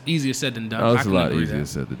hard. That's easier said than done. oh, I it's a can lot agree easier that.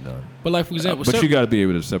 said than done. But like for example, But you got to be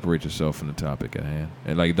able to separate yourself from the topic at hand,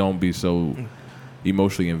 and like don't be so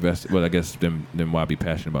emotionally invested. Well, I guess then why be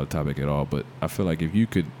passionate about the topic at all? But I feel like if you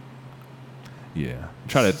could,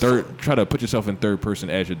 try to put yourself in third person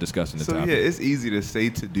as you're discussing the So topic. yeah, it's easy to say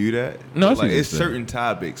to do that. No, but, it's like easy to it's say. certain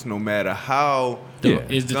topics, no matter how Yeah.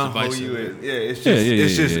 is this gung-ho divisive? you is. Yeah, it's just Yeah,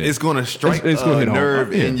 it's just yeah. it's gonna strike It's gonna hit a home.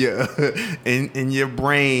 nerve Yeah. in your in your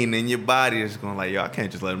brain and your body. It's going like, yo, I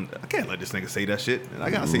can't let this nigga say that shit. I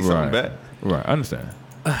gotta say something back. Right, I understand.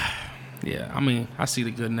 Yeah, I mean, I see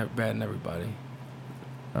the good and bad in everybody.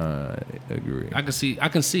 I agree. I can see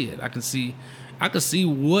it. I can see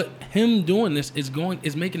what him doing this is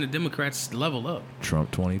making the Democrats level up.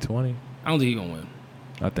 Trump 2020. I don't think he's gonna win.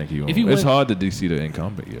 I think he. If he It's win- hard to DC the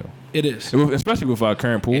incumbent, yo. It is. Especially with our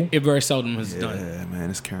current pool. It very seldom is Yeah, done. man,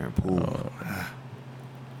 it's Karen Poole.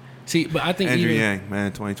 See, but I think Andrew even, Yang,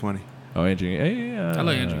 man, 2020. Oh, Andrew. Yeah, I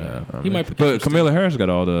like Andrew Yang. He man. might put But Kendall Kamala Harris got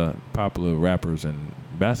all the popular rappers and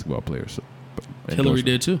basketball players. So, Hillary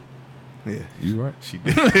did too. Yeah, You right? she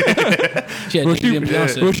did. She had Well, Jay-Z and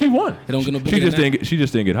Beyonce. Well, she won. It don't get no She bigger just than didn't. She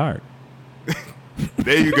just didn't get hired.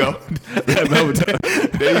 There you go.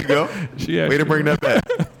 There you go. She Way to bring that back.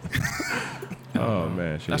 Oh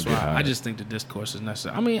man, she That's didn't get why I hired. just think the discourse is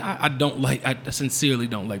necessary. I mean, I sincerely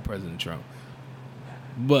don't like President Trump.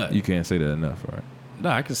 But You can't say that enough, right? no,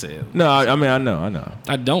 I can say it. No, I mean I know.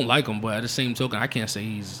 I don't like him, but at the same token, I can't say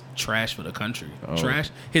he's trash for the country. Oh. Trash.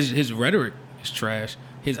 His rhetoric is trash.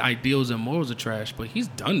 His ideals and morals are trash. But he's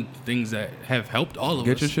done things that have helped all of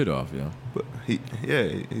Get us. your shit off, yo. But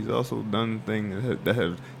he's also done things that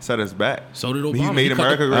have set us back. So did Obama. He made He cut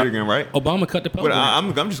America the- great again, right? Obama cut the Pell But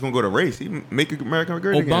Grant. I'm just gonna go to race. He make America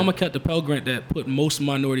great again. Obama cut the Pell Grant that put most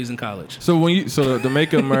minorities in college. So to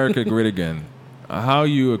make America great again, how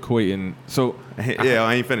you equating? So Yeah,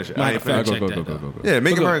 I ain't finished. Might I ain't have finished. fact go, check go. that, Yeah,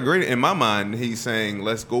 make Go, go. America great. In my mind, he's saying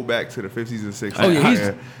let's go back to the 50s and 60s. Oh, yeah,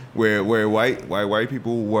 he's- where white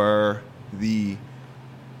people were the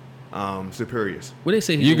superiors. What they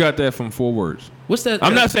say? you got that from 4 words. What's that?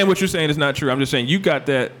 I'm not saying what you're saying is not true. I'm just saying you got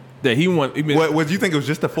that he won. What you think it was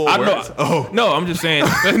just the 4 I know. words? Oh No, I'm just saying.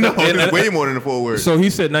 no, and- it's way more than the 4 words. So he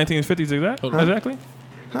said 1950s Hold on. exactly?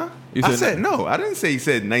 Huh? You I said- said no. I didn't say he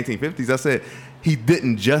said 1950s. I said he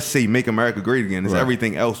didn't just say make America great again. It's Right.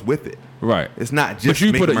 everything else with it. Right. It's not But just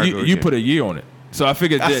you make put America you great put again. a year on it. So I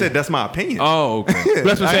figured. I said that's my opinion. Oh, okay. But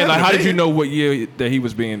that's what I I'm saying. have Like, an how did you opinion. know what year that he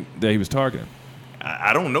was targeting?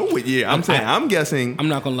 I don't know what year. I'm saying I'm guessing. I'm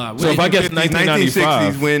not gonna lie. So if I guess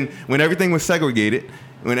 1995, 1960s when everything was segregated,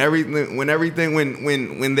 when there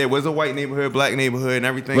was a white neighborhood, black neighborhood, and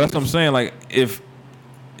everything. Well, that's what I'm saying. Like if.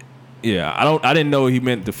 Yeah, I didn't know he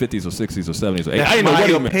meant the 50s or 60s or 70s. Or 80s. That's I didn't know my what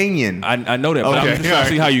he meant. opinion. I know that, but I'm Okay, just trying to alright.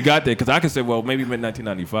 see how you got there because I could say, well, maybe he meant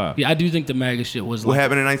 1995. Yeah, I do think the MAGA shit was What like.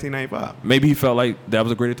 happened in 1995? Maybe he felt like that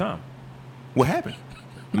was a greater time. What happened?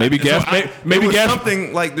 Maybe gas. Maybe it was gas.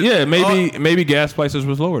 something like the, Yeah, maybe gas prices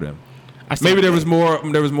was lower then. I still- Maybe there was more Like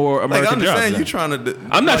American I jobs. understand then. you trying to.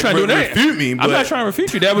 I'm not trying to do that. refute me. But, I'm not trying to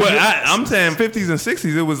refute you. That was But just- I'm saying 50s and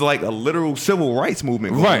 60s, it was like a literal civil rights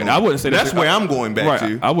movement. Going right. on. I wouldn't say that's where I'm going back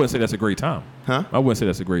right, to. I wouldn't say that's a great time. Huh? I wouldn't say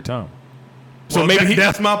that's a great time. So Well, maybe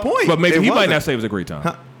that's my point. But maybe It he might wasn't. not say it was a great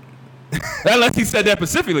time. Unless he said that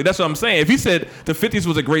specifically. That's what I'm saying. If he said the 50s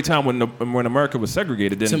was a great time when America was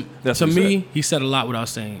segregated, then that's to what he me, said. he said a lot without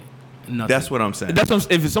saying nothing. That's what I'm saying. That's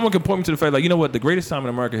what if someone can point me to the fact, like, you know what, the greatest time in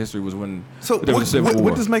American history was when So there was a Civil War.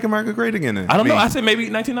 what does make America great again? Then? I don't know. mean? I said maybe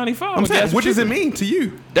 1995. I'm saying, Gas what does it cheaper. mean to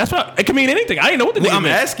you? That's what it can mean anything. I didn't know what the Well, nigga I'm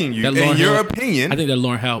meant. asking you, That in Lauryn your Hill- opinion. I think that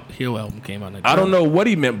Lauryn Hill album came out. I don't know what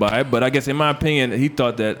he meant by it, but I guess in my opinion, he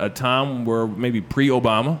thought that a time where maybe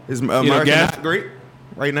pre-Obama is you know, America gas- not great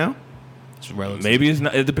right now? It's relative. maybe it's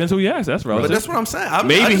not. It depends who you ask. That's But relative. that's what I'm saying.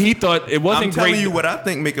 Maybe he thought it wasn't I'm telling great. you what I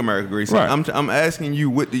think make America great. So Right. I'm asking you,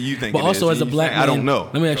 what do you think? But it also, is? as a You black saying, man, I don't know.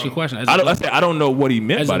 Let me ask you a question. As a I don't. I black- said I don't know what he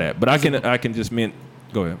meant As by a- that, but I can just mean.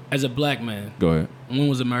 Go ahead. As a black man, Go ahead. when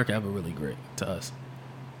was America ever really great to us?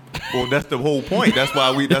 Well, that's the whole point. That's why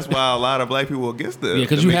a lot of black people are against the Yeah,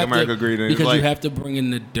 because the you make have America to great. And because it's you like, have to bring in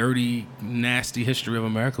the dirty, nasty history of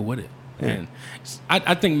America with it. And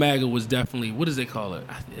I think MAGA was definitely, what does they call it?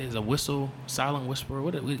 Is a whistle, silent whisperer?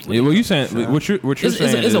 What Yeah, well, you saying what you're it's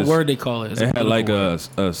saying it's a is word they call it. It's It had political like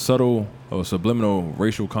word. a subtle or subliminal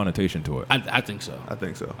racial connotation to it. I think so. I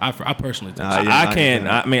think so. I personally think Nah, so. yeah, I I can't. understand.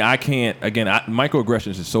 I mean, I can't. Again,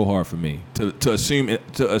 microaggressions is so hard for me to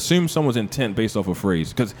assume someone's intent based off a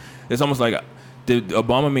phrase because it's almost like did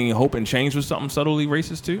Obama mean hope and change was something subtly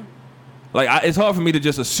racist too? Like it's hard for me to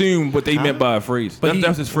just assume what they meant by a phrase. But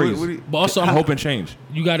That's his phrase. But also, Hope and change.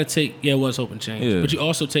 You got to take. Yeah, it was hope and change. Yeah. But you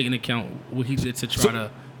also take into account what he did to try to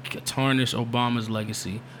tarnish Obama's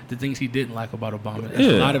legacy. The things he didn't like about Obama. And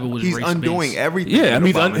Yeah. a lot of it was He's race-based. undoing everything. Yeah, I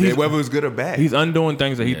mean, he's whether it was good or bad. He's undoing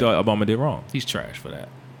things that he thought Obama did wrong. He's trash for that.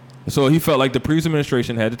 So he felt like the previous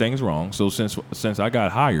administration had the things wrong. So since I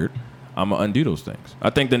got hired, I'm gonna undo those things. I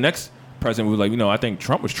think the next president was like, I think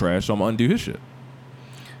Trump was trash, so I'm gonna undo his shit.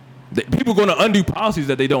 People gonna undo policies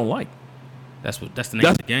that they don't like. That's the name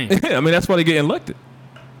of the game. Yeah, I mean that's why they get elected.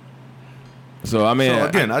 So I mean, So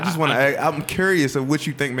again, I just want to. I'm curious of what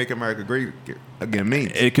you think "Make America Great Again"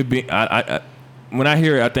 means. it could be. When I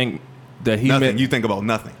hear it, I think that he Nothing. meant. You think about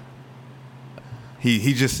nothing.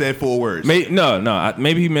 He just said 4 words.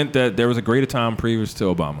 Maybe he meant that there was a greater time previous to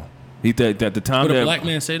Obama. He that the time Would that a black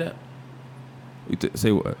man say that?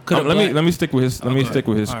 Say what? Could a black- Let me stick with his. Let me Okay. stick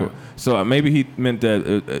with his All quote. right. So maybe he meant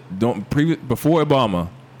that before Obama,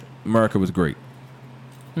 America was great.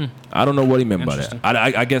 I don't know what he meant by that. Interesting.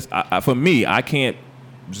 I guess for me, I can't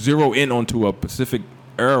zero in onto a specific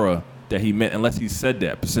era that he meant unless he said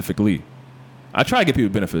that specifically. I try to get people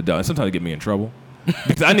the benefit of the doubt, and sometimes it get me in trouble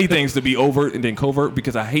because I need things to be overt and then covert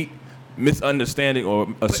because I hate misunderstanding or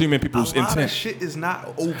assuming people's a lot intent. of shit is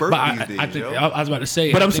not overt But these days, I think yo. I was about to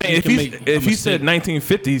say. But I I'm think saying you can make a if he said mistake.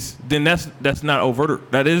 1950s, then that's not overt.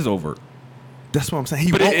 That is overt. That's what I'm saying.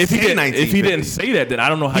 He But won't if he say didn't 1950s. say that, then I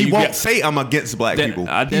don't know how He you won't get. say I'm against black Then people.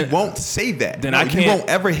 I He didn't- won't say that. Then No, I you can't- won't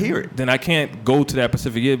ever hear it. Then I can't go to that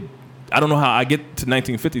specific year. I don't know how I get to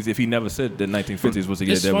 1950s if he never said that 1950s was the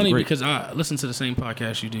year It's that was funny great. because I listened to the same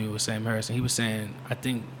podcast you do with Sam Harris, and he was saying, I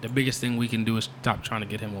think the biggest thing we can do is stop trying to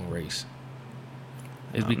get him on race.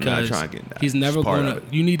 Is I'm not because trying to get that. he's never It's part going of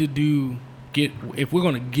to. You need to if we're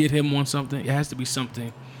going to get him on something, it has to be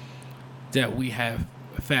something that we have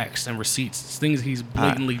facts and receipts. It's things he's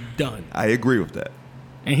blatantly done. I agree with that.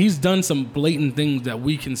 And he's done some blatant things that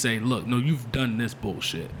we can say, look, no, you've done this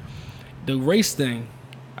bullshit. The race thing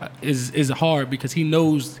is hard because he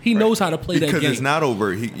knows how to play that game. Because it's not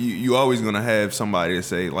overt. You always gonna have somebody to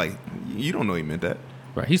say like, you don't know he meant that.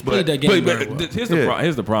 Right. He's played that game very well.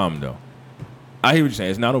 Here's the problem though. I hear what you're saying.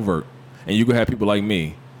 It's not overt, and you can have people like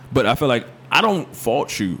me. But I feel like I don't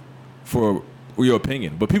fault you for your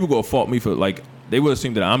opinion, but people go fault me for like they would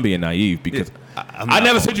assume that I'm being naive because I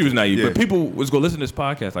never said you was naive. But people was gonna listen to this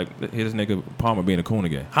podcast like, here's this nigga Palmer being a coon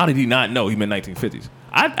again. How did he not know he meant 1950s?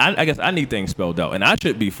 I guess I need things spelled out, and I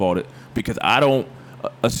should be faulted because I don't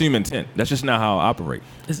assume intent. That's just not how I operate.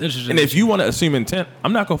 It's interesting. And if you want to assume intent,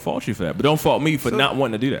 I'm not gonna fault you for that. But don't fault me for not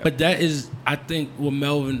wanting to do that. But that is, I think, what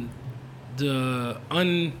Melvin, the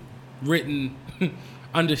unwritten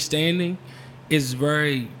understanding is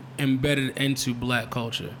very embedded into black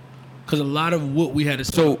culture. Because a lot of what we had to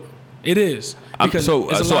So- it is. Because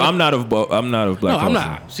I'm not of black No, culture. I'm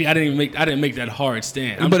not. See, I didn't make that hard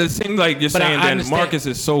stand. But it seems like you're But I saying that understand. Marcus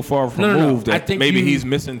is so far No. removed I that think maybe you- he's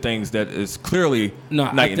missing things that is clearly I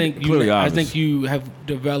obvious. think you have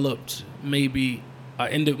developed maybe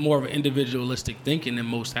more of an individualistic thinking than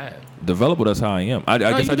most have. developable. That's how I am. I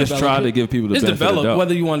guess you I just develop try it. to give people the It's benefit of the developed, doubt.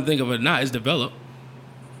 whether you want to think of it or not. It's developed.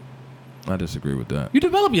 I disagree with that. You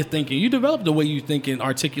develop your thinking. You develop the way you think and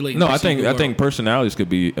articulate. and No, I perceive the think world. personalities could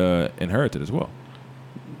be inherited as well.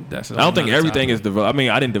 That's I don't think another everything topic. is developed. I mean,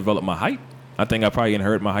 I didn't develop my height. I think I probably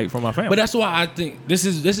inherited my height from my family. But that's why I think this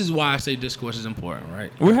is why I say discourse is important,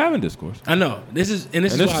 right? We're having discourse. I know this is And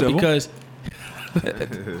why it's civil. because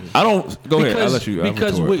I don't go ahead. I'll let you. I'll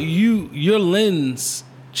because retort. with your lens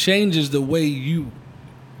changes the way you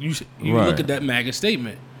Right. look at that MAGA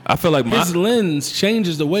statement. I feel like His lens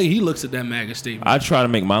changes the way he looks at that MAGA statement. I try to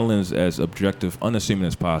make my lens as objective, unassuming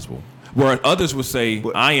as possible. Where others would say,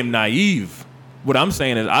 I am naive. What I'm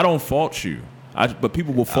saying is, I don't fault you. But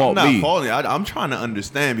people will fault I'm not me. faulting you. I'm trying to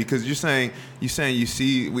understand because you're saying you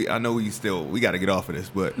see. I know we got to get off of this,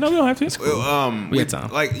 but No, we don't have to. We got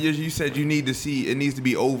time. Like you said, you need to see. It needs to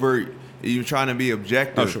be overt. You're trying to be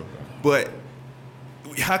objective. Oh, sure. But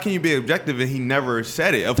how can you be objective and he never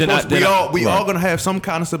said it? Of Then course, we all right. gonna have some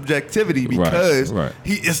kind of subjectivity because right.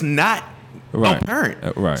 it's not Right.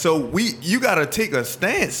 apparent. Right. So you gotta take a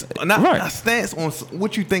stance, not Right. a stance on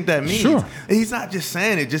what you think that means. Sure. And he's not just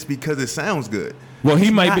saying it just because it sounds good. Well, he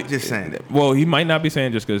He's might not be just saying it. Well, he might not be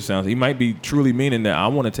saying just because it sounds. He might be truly meaning that I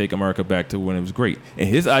want to take America back to when it was great. And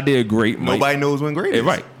his idea of great, Nobody knows when great is.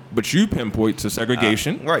 right? But you pinpoint to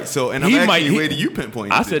segregation, Right. So, and He I'm asking might- you, he- where do you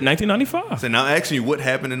pinpoint? I to? said 1995. So now I'm asking you what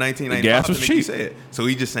happened in 1995 Gas was to make you cheap. say it. So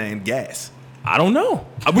he's just saying gas. I don't know.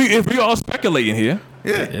 If we all speculating here,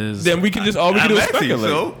 Yeah. Is- then we can just all we can I'm do is asking you, speculate.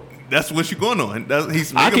 so That's what you're going on.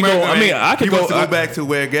 He's I could go. I mean, I could he wants go. to go back to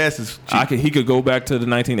where gas is cheap. He could go back to the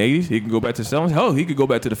 1980s. He can go back to the 70s. Hell, he could go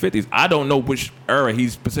back to the 50s. I don't know which era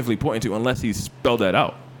he's specifically pointing to unless he spelled that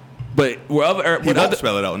out. But whatever era, He won't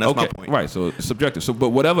spell it out, and that's my point. Right, so it's subjective. So, but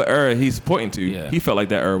whatever era he's pointing to, Yeah. he felt like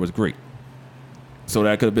that era was great. So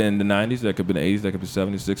that could have been the 90s, that could have been the 80s, that could be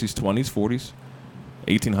 70s, 60s, 20s, 40s,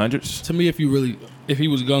 1800s. To me, if he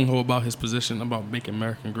was gung ho about his position about making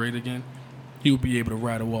America great again, he would be able to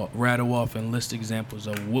rattle off and list examples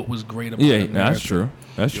of what was great about America. That's true.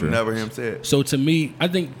 That's You'll true. never hear him say it. So to me, I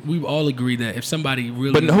think we all agree that if somebody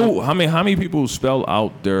really, But how many people spell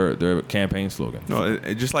out their campaign slogan? No,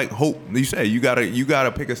 it just like hope. You say you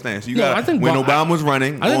gotta pick a stance. You No, gotta I think when Bo- Obama was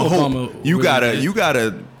running I think on hope, Obama you really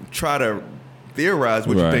gotta try to theorize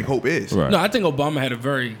what you Right. think hope is. Right. no, I think Obama had a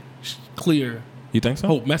very clear You think so?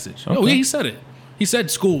 hope message. Okay. No, yeah, he said it. He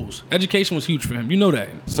said schools, education was huge for him. You know that.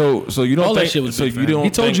 So you don't All think that shit was so big for you him. don't He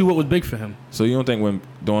told think- you what was big for him. So you don't think when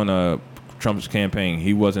during Trump's campaign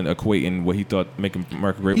he wasn't equating what he thought making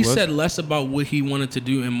America great He was? said less about what he wanted to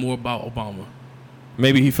do and more about Obama.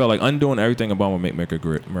 Maybe he felt like undoing everything Obama would make America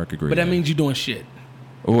great. But that means you're doing shit.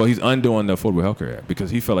 Well, he's undoing the Affordable Health Care Act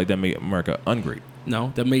because he felt like that made America ungreat.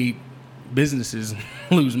 No, that made businesses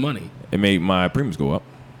lose money. It made my premiums go up.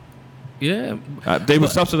 Yeah. They were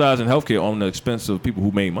But- subsidizing healthcare on the expense of people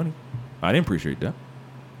who made money. I didn't appreciate that.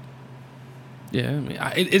 Yeah, I mean,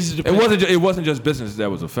 it's It wasn't just business that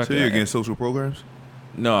was So affected. you're against social programs?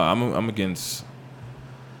 No, I'm against.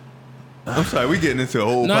 I'm sorry, we getting into a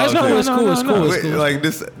whole. No, it's not. politics. It's cool. It's cool. It's Wait, cool. like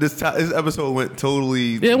this episode went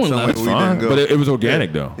totally. Yeah, it went somewhere left. we Fine, didn't go. but it was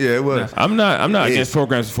organic though. Yeah, it was. I'm not It against is.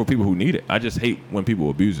 programs for people who need it. I just hate when people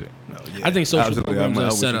abuse it. No, I think social absolutely. programs I'm are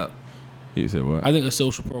with set you. up. You said what? I think the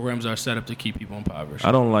social programs are set up to keep people impoverished.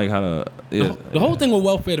 I don't like how to. Yeah, The whole thing with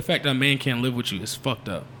welfare, the fact that a man can't live with you, is fucked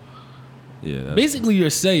up. Yeah. that's- Basically, you're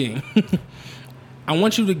saying, I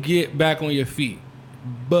want you to get back on your feet,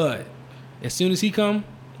 but as soon as he come,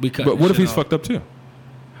 we cut. But this what if shit he's off. fucked up too?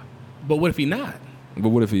 But what if he not? But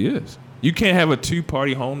what if he is? You can't have a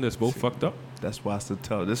two-party home that's both fucked up. That's why it's so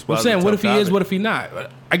tough. This is why I'm it's saying, a what tough if he is? topic. What if he not?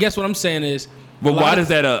 I guess what I'm saying is, But a lot why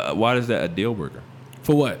of- is that a deal breaker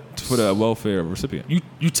for what? for the welfare recipient?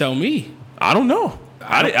 You tell me. I don't know.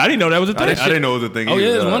 I didn't know that was a thing. I didn't know it was a thing. Oh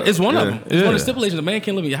yeah, either. it's one of Yeah. them. It's one of Yeah. the stipulations. A man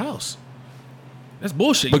can't live in your house. That's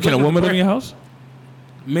bullshit. But You can a gotta woman live require- in your house?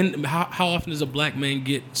 Men, how often does a black man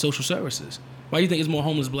get social services? Why do you think it's more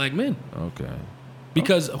homeless black men? Okay.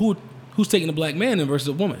 Because who's taking the black man in versus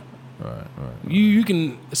a woman? Right. You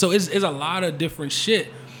can, so it's a lot of different shit.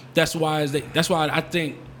 That's why I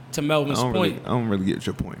think, to Melvin's I point. don't really get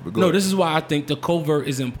your point. But go No, ahead. this is why I think the covert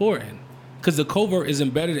is important, because the covert is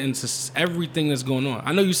embedded into everything that's going on.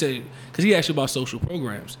 I know you said, because he asked you about social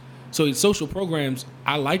programs. So social programs,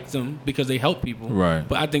 I like them because they help people. Right.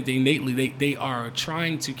 But I think they innately they are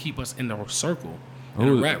trying to keep us in the circle, in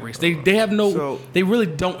Who- a rat race. They have no. So- they really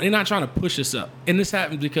don't. They're not trying to push us up. And this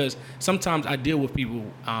happens because sometimes I deal with people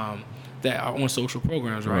that are on social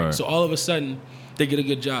programs, right? Right. So all of a sudden they get a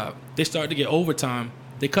good job. They start to get overtime.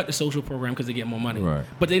 They cut the social program because they get more money. Right.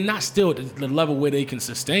 But they're not still at the level where they can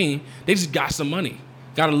sustain. They just got some money,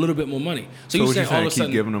 got a little bit more money. So, So you what saying you all saying? of a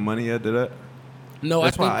sudden? Keep giving them money after that? No,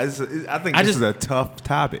 That's I think why I think I this just- is a tough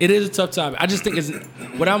topic. it is a tough topic. I just think it's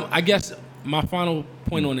what I guess my final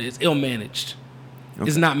point on it is ill managed.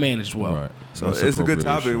 It's not managed well. Right. So That's it's a good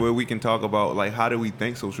appropriation. topic where we can talk about like how do we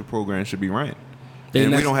think social programs should be ran. Then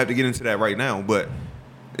And we that's- don't have to get into that right now, but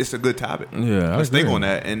it's a good topic. Yeah, I let's think agree. on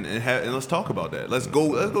that and let's talk about that. Let's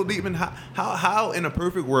go deep in how in a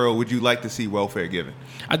perfect world would you like to see welfare given?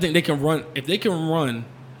 I think they can run if they can run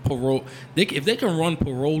parole. If they can run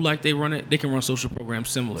parole like they run it, they can run social programs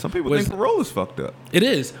similar. Some people Whereas think parole is fucked up. it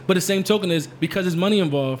is, but the same token is because there's money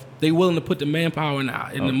involved. They willing to put the manpower and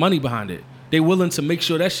the money behind it. They willing to make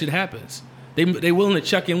sure that shit happens. They willing to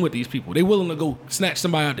check in with these people. They willing to go snatch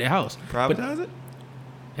somebody out their house. But- Privatize it?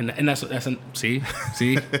 and that's see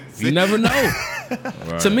you never know.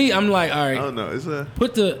 To me, I'm like, all I right, don't know. It's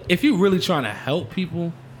a if you're really trying to help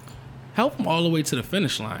people, help them all the way to the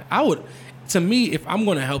finish line. To me, if I'm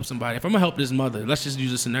going to help somebody, if I'm going to help this mother, let's just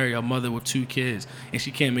use a scenario, a mother with 2 kids, and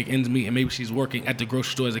she can't make ends meet, and maybe she's working at the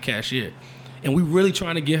grocery store as a cashier, and we really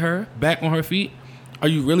trying to get her back on her feet. Are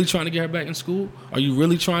you really trying to get her back in school? Are you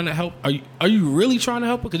really trying to help? Are you really trying to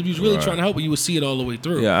help her? Because if you was really Right. trying to help her, you would see it all the way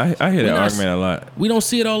through. Yeah, I hear We're that not- argument a lot. We don't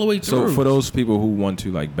see it all the way So through. for those people who want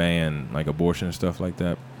to like ban like abortion and stuff like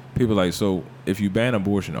that, people like, so if you ban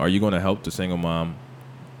abortion, are you going to help the single mom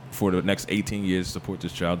for the next 18 years support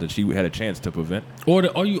this child that she had a chance to prevent Or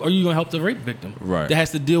are you going to help the rape victim? Right. That has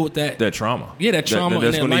to deal with that. that trauma? that trauma.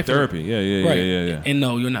 That's and going to need life- therapy. Yeah. And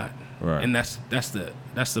no, you're not. Right. And that's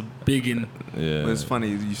the big in. Yeah. But it's funny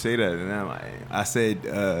you say that, and I said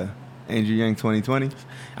Andrew Yang 2020.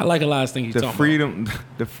 I like a lot of things he's The talking freedom,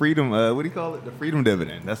 what do you call it? The freedom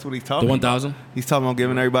dividend. That's what he's about. talking The about. 1,000. He's talking about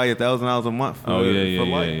giving everybody $1,000 a month for, Oh yeah, for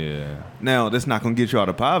yeah, life. yeah. Now, that's not going to get you out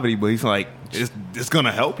of poverty, but he's like, it's going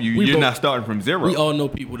to help you. We You're both- not starting from zero. We all know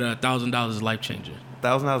people that $1,000 is life changer.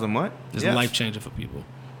 $1,000 a month? It's Yes. life changer for people.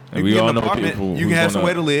 And You we get all an know apartment, people. you who's can have gonna-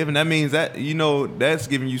 somewhere to live, and that means that that's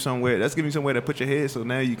giving you somewhere. That's giving you somewhere to put your head. So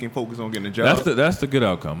now you can focus on getting a job. That's the good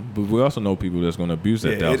outcome. But we also know people that's going to abuse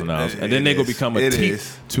that Yeah, $1,000, and then it they go is. become a It teat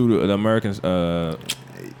is. to the Americans' But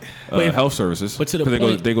if- health services. but to the 'Cause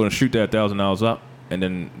point- they're going to shoot that $1,000 up, and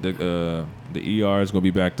then the ER is going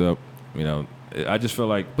to be backed up. You know, I just feel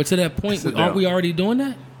like But to that point, Sit aren't down. we already doing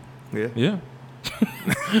that yeah.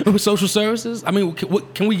 with social services? I mean,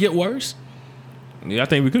 can we get worse? I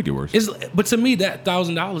think we could get worse. But to me, that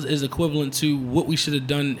 $1,000 is equivalent to what we should have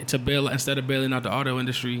done to bail instead of bailing out the auto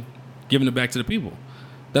industry, giving it back to the people.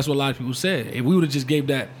 That's what a lot of people said. If we would have just gave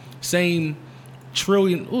that same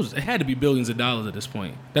trillion, it had to be billions of dollars at this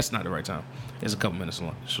point. That's not the right time. It's a couple minutes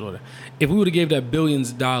shorter. If we would have gave that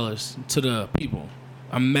billions of dollars to the people,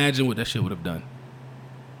 imagine what that shit would have done.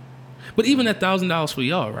 But even that $1,000 for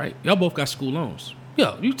y'all, right? Y'all both got school loans.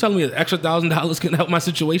 Yo, you telling me an extra $1,000 can help my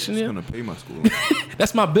situation It's here? going to pay my school.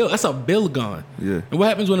 That's my bill. That's a bill gone. Yeah. And what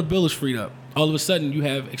happens when a bill is freed up? All of a sudden, you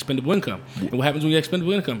have expendable income. And what happens when you have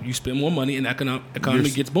expendable income? You spend more money, and the economy You're-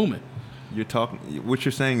 gets booming. You're talking. What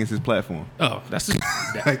you're saying is his platform. Oh, that's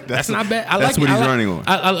Like, that's not bad. I that's like what it. he's I like- running on.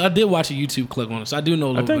 I did watch a YouTube clip on it, so I do know a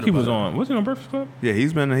I little think bit he was about on. Was he on Breakfast Club? Yeah,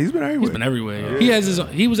 he's been everywhere. He's been everywhere. Yeah.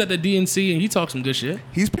 He was at the DNC, and he talked some good shit.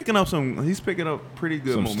 He's picking up pretty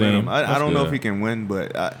good Some momentum. steam. I That's don't know good. if he can win,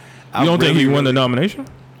 but I You don't think really, he won the really- nomination?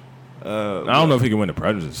 I don't know if he can win the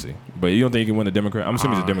presidency, but you don't think he can win the Democrat? I'm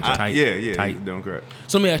assuming he's a Democrat. Tight. Yeah, he's Tight. a Democrat.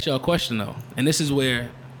 So let me ask y'all a question though, and this is where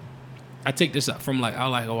I take this up from. Like I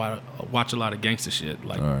watch a lot of gangster shit,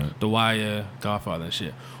 like All right. The Wire, Godfather, and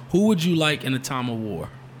shit. Who would you like in a time of war,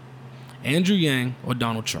 Andrew Yang or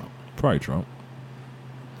Donald Trump? Probably Trump.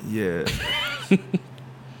 Yeah, And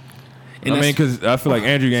I mean, that's- because I feel like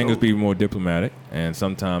Andrew Yang So- is be more diplomatic, and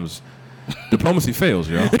sometimes diplomacy fails,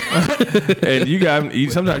 yo.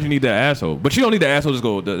 And sometimes you need that asshole, but you don't need the asshole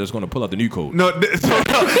that's going to pull out the new code. no, so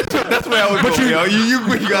that's where I was going. Yo,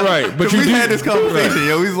 you got Right, but but you we do- had this conversation.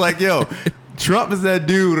 Yo, he's like, yo, Trump is that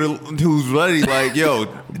dude who's ready, like, yo,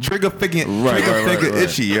 trigger finger Right.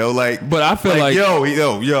 itchy, yo, like. But I feel like yo.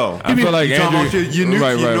 I feel like you talking about Andrew- your new,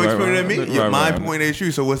 right, you right, know, right, experience right. than me. Your Right, mind right. point at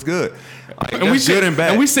you. So what's good? Like, and we that's good and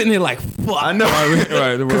bad. and we sitting here like fuck. I know, right,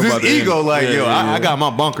 the world because about his to ego, end. like, Yeah, yo, yeah, yeah. I got my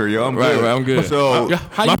bunker, yo, I'm Right, good. right, I'm good. So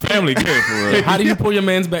How My you, family good for real. how do you pull your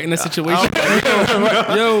man's back in that situation?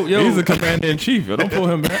 yo, He's the commander in chief. Yo. Don't pull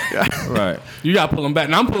him back. Right. you gotta pull him back.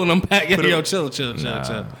 Now I'm pulling him back. Yo, chill.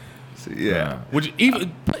 yeah. Would you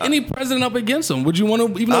even put any president up against him? Would you want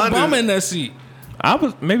to even I Obama do. in that seat? I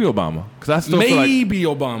was maybe Obama because I still feel like Maybe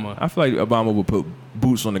Obama. I feel like Obama would put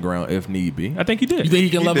boots on the ground if need be. I think he did. You think he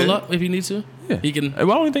can He level did. up if he needs to? Yeah. He can.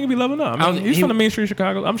 Well, I don't think he'd be leveling up. I mean, he's he- from the Main Street of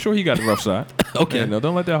Chicago. I'm sure he got the rough side. Okay. You know,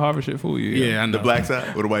 don't let that Harvard shit fool you. Yeah, I know. The black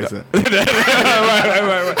side or the white side?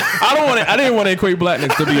 right. I didn't want to equate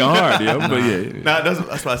blackness to being hard, yo. But yeah. Nah,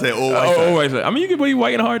 that's why I say old white side. Oh, wait. I mean, you can be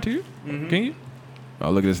white and hard too. Can you?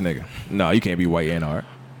 Oh, look at this nigga. No, you can't be white and hard.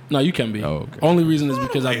 No, you can be. Oh, okay. Only reason is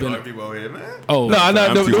because I've Hey, been. white people over here, man. Oh, No, I'm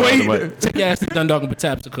the too way hard you, to take your ass to Dundalk and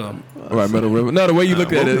Patapsco to come. right, Middle River. No, the way you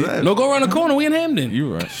looked at What was it. that? No, go around the corner. We in Hamden.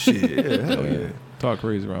 You right. Shit, yeah, hell yeah. Talk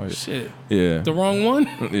crazy around here. Shit. Yeah. The wrong one?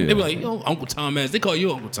 Yeah. They be like, yo, Uncle Tom ass. They call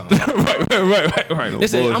you Uncle Tom. right. They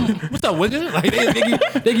say, what's up, Wigger? Like,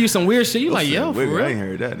 they give you some weird shit. You like, yo, for Wait, I real? ain't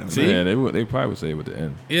heard that. No. See? Yeah, they probably would say it with the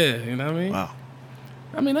end. Yeah, you know what I mean? Wow.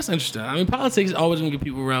 I mean, that's interesting. I mean, politics is always going to get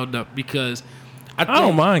people riled up because I I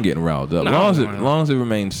don't mind getting riled up, No, as long I as don't it, mind. long as it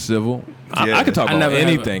remains civil. Yeah. I can talk I about never have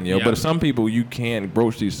anything, a- yo. yeah. But some people you can't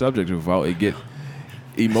broach these subjects without it get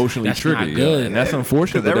emotionally That's not triggered, good. yo. And that's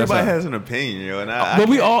unfortunate. Because But that's everybody how- has an opinion, yo. And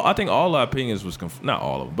I think all our opinions was not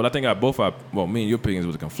all of them, but I think me and your opinions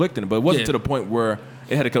was conflicting, but it wasn't Yeah. to the point where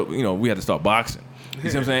it had to, we had to start boxing. You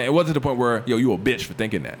see what I'm saying? It wasn't to the point where you a bitch for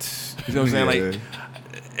thinking that. You know what I'm saying? Like,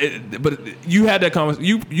 but you had that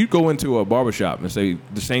conversation. You go into a barbershop and say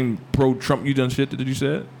the same pro-Trump you done shit that you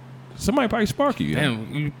said. Somebody probably spark you.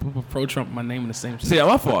 Damn, you put pro-Trump my name in the same shit. See,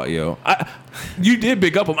 my fault, yo. You did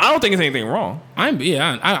big up him. I don't think there's anything wrong. I know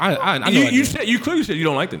I You did. clearly said you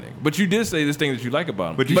don't like the nigga, but you did say this thing that you like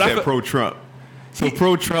about him. But you I said feel- pro-Trump. So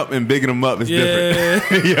pro Trump and bigging him up is Yeah.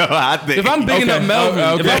 different. Yo, I think If I'm bigging up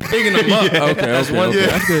Melvin, if I'm bigging him up, that's one thing.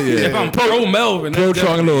 That's good, yeah. If I'm pro Melvin, Pro that's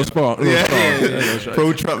Trump, a little strong.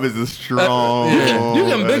 pro Trump is a strong. you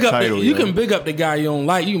can big up. title, You yo. can big up the guy you don't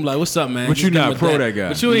like. You can be like, "What's up, man?" But Just you're give not him pro that guy.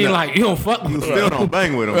 But you ain't like you don't fuck. You with still him. don't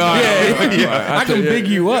bang with him. Yeah, I can big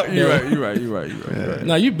you up. You're though. right. You're right.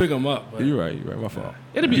 No, you big him up. But You're right. My fault.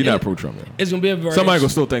 It'll be- You're not it- pro Trump. Man. It's gonna be a very Somebody gonna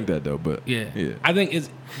still think that though, but Yeah. yeah. I think it's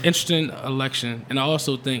interesting election, and I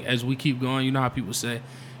also think as we keep going, you know how people say,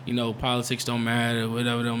 politics don't matter,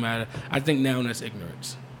 whatever don't matter. I think now that's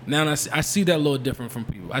ignorance. Now I see that a little different from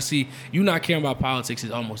people. I see you not caring about politics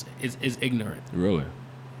is ignorant. Really.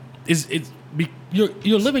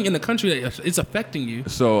 You're living in a country that it's affecting you.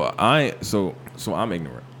 So I'm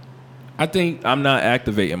ignorant. I think I'm not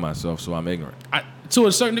activating myself, so I'm ignorant. to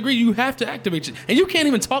a certain degree you have to activate it, and you can't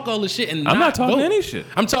even talk all this shit and I'm not talking vote. any shit.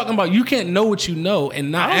 I'm talking about you can't know what you know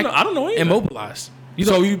and not I don't know anything. and mobilize.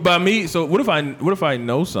 So what if I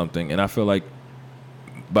know something and I feel like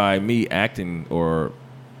by me acting or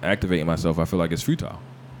activating myself, I feel like it's futile,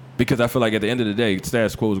 because I feel like at the end of the day,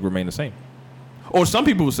 status quo will remain the same. Or some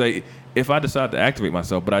people will say, if I decide to activate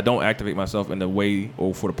myself, but I don't activate myself in the way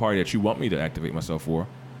or for the party that you want me to activate myself for,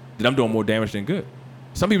 then I'm doing more damage than good.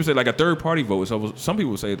 Some people say like a third party vote. So some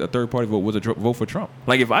people say a third party vote was a vote for Trump.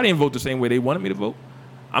 Like if I didn't vote the same way they wanted me to vote,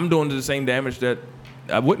 I'm doing the same damage that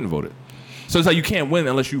I wouldn't vote it. So it's like you can't win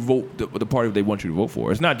unless you vote the party they want you to vote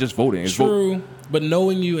for. It's not just voting. It's True, but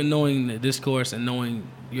knowing you and knowing the discourse and knowing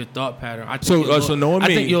your thought pattern, I think knowing I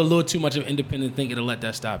me- think you're a little too much of independent thinking to let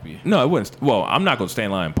that stop you. No, it wouldn't. Well, I'm not going to stand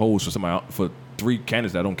in line and pose for somebody for 3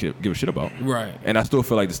 candidates that I don't give a shit about. Right. And I still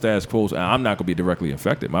feel like the status quo, and I'm not going to be directly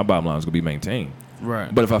affected. My bottom line is going to be maintained.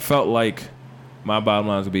 Right. But if I felt like my bottom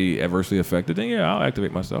line is going to be adversely affected, then yeah, I'll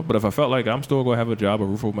activate myself. But if I felt like I'm still going to have a job, a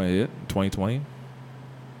roof over my head in 2020,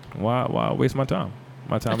 why waste my time?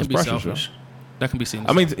 My time that is can be precious. selfish. Yo. That can be seen. As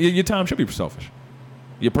I mean, your time should be selfish.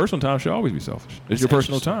 Your personal time should always be selfish. It's your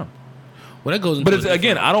personal time. well, that goes. Into But it's, a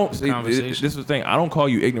again, different I don't. conversation. This is the thing. I don't call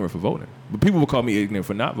you ignorant for voting, but people will call me ignorant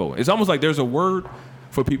for not voting. It's almost like there's a word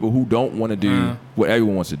for people who don't want to do what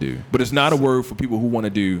everyone wants to do, but it's not a word for people who want to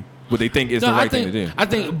do what they think is the right thing to do. I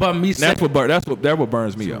think, but me And saying that's what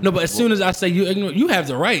burns me up. no, but as soon as I say you ignorant, you have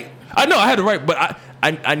the right. I know I had the right, but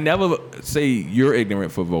I never say you're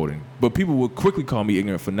ignorant for voting, but people will quickly call me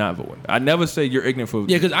ignorant for not voting. I never say you're ignorant for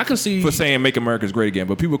Yeah, because I can see. for saying make America great again,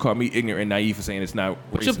 but people call me ignorant and naive for saying it's not.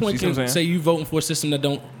 What's your racist. point? You see what I'm Can saying? say you voting for a system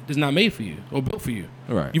that is not made for you or built for you.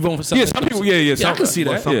 Right. You voting for something. Yeah, some people. Yeah. I Some, can see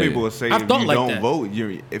Well, that. some Yeah. people will say I've if thought you like don't that. vote,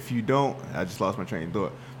 if you don't, I just lost my train of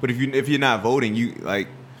thought. But if you're not voting, you like.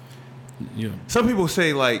 Yeah. Some people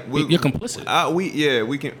say like You're complicit.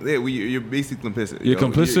 You're basically complicit. You're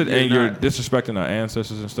complicit and you're not- disrespecting our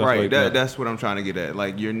ancestors and stuff right. like that. That's what I'm trying to get at.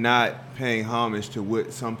 Like you're not paying homage to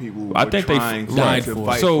what some people I were think they trying died to for.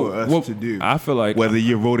 fight So for us what to do. I feel like whether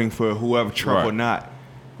you're voting for whoever Trump or Right. not,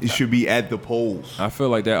 it should be at the polls. I feel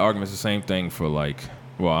like that argument's the same thing for like.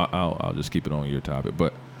 Well, I'll just keep it on your topic,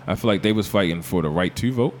 but I feel like they was fighting for the right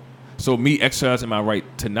to vote. So me exercising my right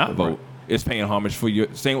to not vote is paying homage for your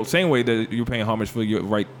same way that you're paying homage for your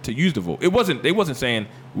right to use the vote. They wasn't saying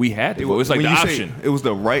we had to vote. It's like When the you say option. it was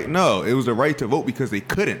the right. No, it was the right to vote because they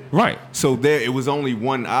couldn't. Right. So it was only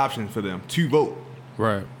one option for them to vote.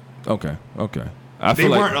 Right. Okay. I They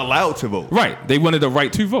feel weren't like, allowed to vote. right. They wanted the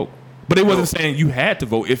right to vote, but they wasn't saying you had to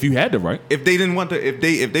vote if you had the right. If they didn't want if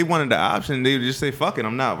they wanted the option, they would just say, "Fuck it,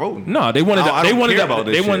 I'm not voting." No, they wanted. I They don't wanted. care about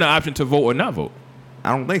this They wanted shit. the option to vote or not vote. I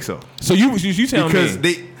don't think so. So you telling Because me?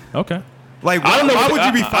 they Okay. like. I don't know Why what would they-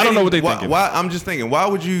 you be I fighting? don't know what they why, thinking. why? I'm just thinking. Why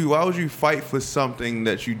would you fight for something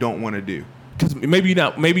that you don't want to do? Because maybe you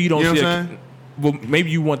don't You know see. what I'm saying? Well, maybe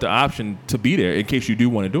you want the option to be there in case you do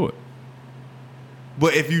want to do it.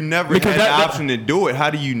 But if you never Because had that- the option to do it, how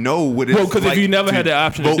do you know what it's Well, because like if you never to had the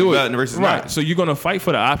option to vote do it, button versus right? not? So you're gonna fight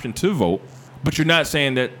for the option to vote, but you're not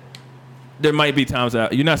saying that there might be times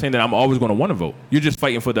that you're not saying that I'm always going to want to vote. You're just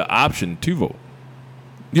fighting for the option to vote.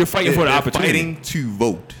 You're fighting for the They're opportunity. fighting to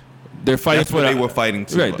vote. They're fighting That's for what the, they were fighting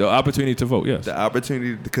to. Right, vote. the opportunity to vote. Yes. The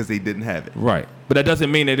opportunity because they didn't have it. Right, but that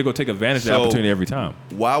doesn't mean that they're gonna take advantage of the So- opportunity every time.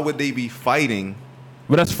 Why would they be fighting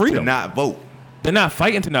But that's to freedom. not vote? They're not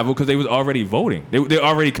fighting to not vote because they was already voting. They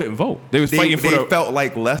already couldn't vote. They was They fighting for the felt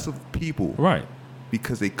like less of people right,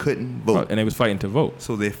 because they couldn't vote. and they was fighting to vote.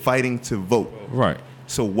 So they're fighting to vote. Right.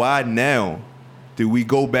 So why now do we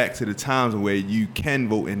go back to the times where you can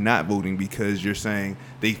vote and not voting because you're saying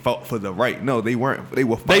they fought for the right? No, they weren't. They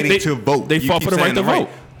were fighting to vote. they You fought keep for the saying right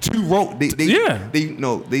to vote. To vote. Yeah.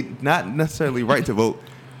 They not necessarily right to vote.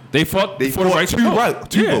 They fought They for the fought right to to vote. right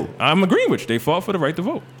to vote. I'm agreeing with you. They fought for the right to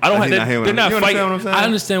vote. I don't Is he have. not hearing They're what not you fighting. understand what I'm saying? I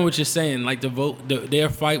understand what you're saying. Like the vote, their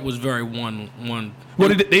fight was very one. Well,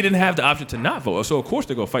 they didn't have the option to not vote, so of course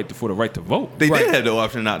they're gonna fight for the right to vote. They Right. did have the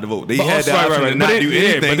option not to vote. They But had also- the option to not But do they-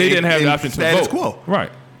 anything. but they didn't have in the option to status vote. quo.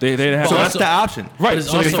 Right. They didn't have. So But that's also- the option. Right. it's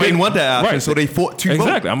So they also- didn't want that option. Right. So they fought to vote.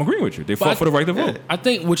 Exactly. I'm agreeing with you. They fought for the right to vote. I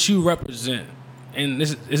think what you represent, and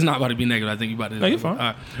this is not about to be negative. I think you about to. No, you're fine. All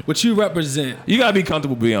right. What you represent. You gotta be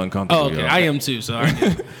comfortable being uncomfortable. Oh, okay. yo. I am too. So, all right.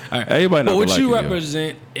 All right. Everybody not But what gonna you like it, yo.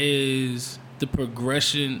 represent is the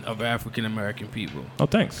progression of African American people. Oh,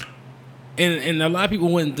 thanks. And a lot of people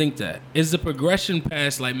wouldn't think that. Is the progression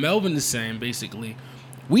past, like Melvin is saying, basically,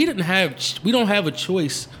 we don't have a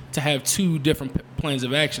choice to have two different plans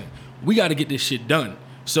of action. We got to get this shit done.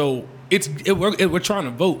 So we're trying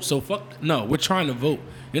to vote. So we're trying to vote.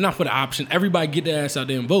 You're not for the option. Everybody get their ass out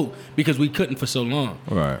there and vote because we couldn't for so long.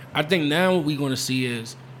 Right. I think now what we're going to see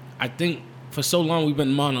is, I think for so long we've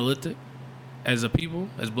been monolithic as a people,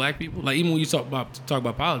 as black people. Like even when you talk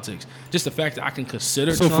about politics, just the fact that I can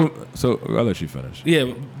consider Trump. So I'll let you finish.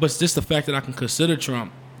 Yeah, but just the fact that I can consider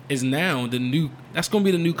Trump is now that's going to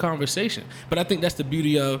be the new conversation. But I think that's the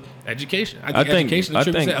beauty of education. I think education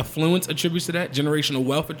attributes to that, affluence attributes to that, generational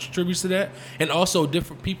wealth attributes to that, and also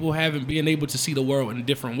different people being able to see the world in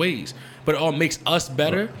different ways. But it all makes us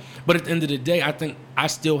better. But at the end of the day, I think I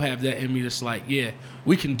still have that in me that's like, yeah,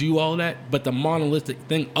 we can do all that, but the monolithic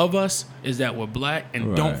thing of us is that we're black,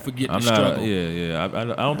 and don't forget the struggle. I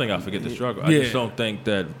don't think I forget the struggle. I Yeah. just don't think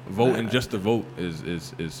that voting just to vote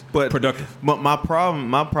is But productive. But my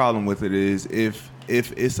problem with it is if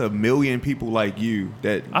it's a million people like you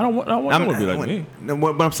that I don't want anyone to be like me. No,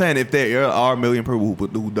 but I'm saying if there are a million people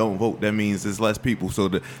who don't vote, that means there's less people. So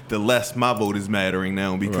the less my vote is mattering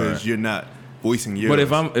now because Right. you're not voicing yours.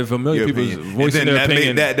 But if a million people is opinion. voicing And then their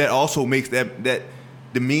opinion, that also makes that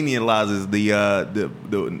demeanalizes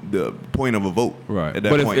the point of a vote. Right. At that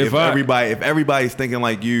But if- point, if if I- everybody's thinking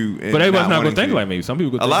like you, and but everybody's not wanting gonna think to- like me. Some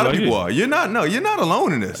people A gonna think lot of like people you. are. You're not. No, you're not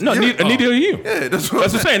alone in this. No, You're- neither are you. Yeah, that's That's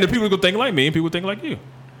what I'm saying. The people gonna think like me, and people think like you.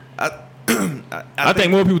 I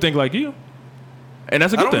think more people think like you, and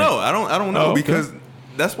that's a I good don't thing. know. I don't know Oh, okay. because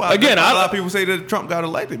that's why. Again, a I- lot of people say that Trump got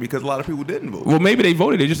elected because a lot of people didn't vote. Well, maybe they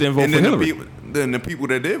voted. They just didn't vote and for then Hillary. the people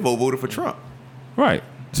that did vote voted for Trump. Right.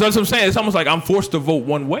 So that's what I'm saying. It's almost like I'm forced to vote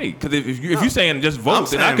one way. Because if you're saying just vote, I'm then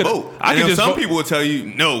saying I could vote. I And could just some vote. people will tell you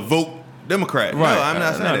no, vote Democrat. Right. No, I'm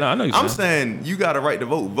not saying No, that. I know you're I'm saying. saying you got a right to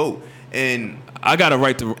vote, and I got a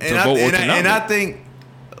right to vote or to not and I vote. think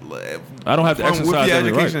I don't have to exercise with your every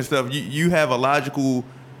education right. and stuff. You have a logical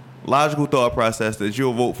thought process that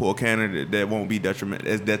you'll vote for a candidate that won't be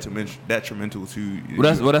detrimental to.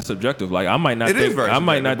 Well, that's subjective. Like I might not. It is think, very I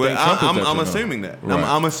might not subjective, think but Trump is I'm detrimental. assuming that. Right.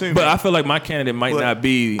 I'm assuming. But I feel like my candidate might But not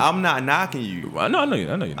be. I'm not knocking you. I know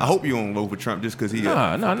you. I know you. I hope you don't vote for Trump just because he. No.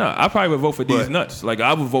 I probably would vote for these But- nuts. Like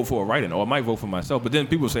I would vote for a write-in, or I might vote for myself. But then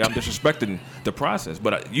people say I'm disrespecting the process.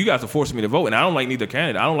 But you guys are forcing me to vote, and I don't like neither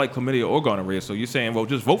candidate. I don't like chlamydia or gonorrhea. So you're saying, well,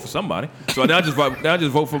 just vote for somebody. So now I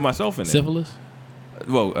just vote for myself in there. Syphilis.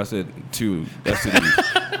 Well, I said two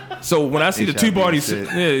STDs. So when I see the two HIV parties, shit.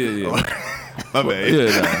 yeah. My bad.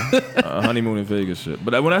 Yeah, honeymoon in Vegas shit.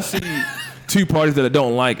 But when I see two parties that I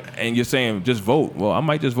don't like, and you're saying just vote, well, I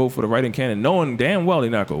might just vote for the write-in candidate, knowing damn well they're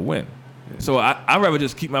not gonna win. So I'd rather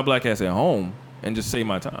just keep my black ass at home and just save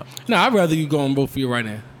my time. No, I'd rather you go and vote for you right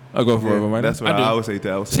now. I'll go for Yeah, a write-in. that's what I do. I always say.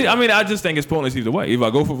 To See, I mean, I just think it's pointless either way. Either I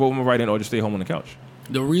go for vote my write-in or just stay home on the couch.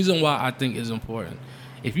 The reason why I think is important,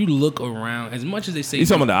 if you look around, as much as they say, You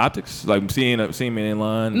talking about the optics, like seeing me in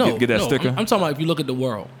line, get that sticker. I'm talking about if you look at the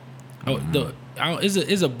world.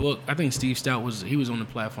 Is a book. I think Steve Stout was on the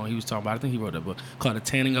platform. He was talking about. I think he wrote that book called "The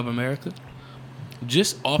Tanning of America."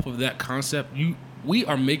 Just off of that concept, we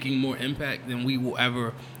are making more impact than we will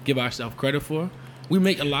ever give ourselves credit for. We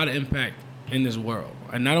make a lot of impact in this world,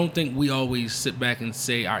 and I don't think we always sit back and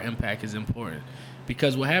say our impact is important.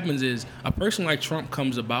 Because what happens is a person like Trump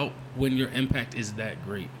comes about when your impact is that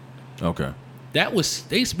great. Okay.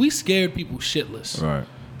 We scared people shitless. Right.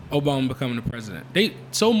 Obama becoming the president. They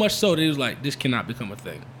so much so they was like, this cannot become a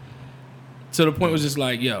thing. So the point was just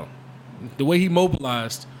like, yo, the way he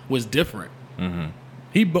mobilized was different. Mm-hmm.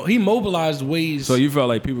 He mobilized ways. So you felt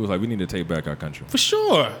like people was like, we need to take back our country. for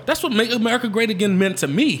sure. That's what Make America Great Again meant to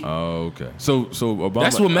me. Oh, okay. So Obama.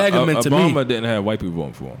 That's what MAGA meant to me. Obama didn't have white people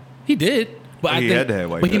voting for him. He did, but I He think had to have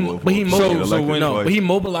white but he, people but he, vote mo- for him to get elected twice. but he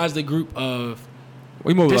mobilized a group of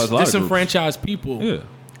We mobilized a lot of groups. disenfranchised people Yeah.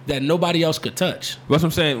 that nobody else could touch. That's what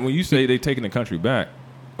I'm saying. When you say they're taking the country back,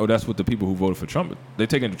 that's what the people who voted for Trump. They're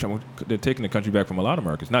taking the country back from a lot of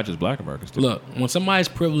Americans, not just black Americans. Too. Look, when somebody's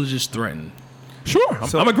privilege is threatened, Sure,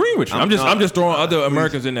 So- I'm agreeing with you. I'm just throwing other please.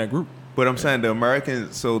 Americans in that group. But I'm saying the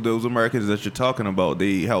Americans, so those Americans that you're talking about,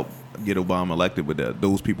 they helped get Obama elected, but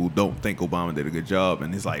those people don't think Obama did a good job,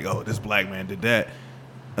 and it's like, oh, this black man did that.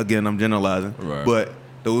 Again, I'm generalizing, Right. but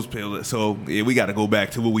those people. So yeah, we got to go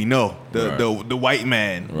back to what we know, the white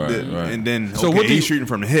man, Right. and then So okay, what do he's you- shooting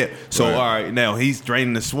from the hip. So Right. all right, now he's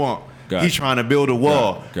draining the swamp. Gotcha. He's trying to build a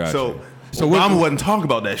wall. Gotcha. So what- Obama wasn't talking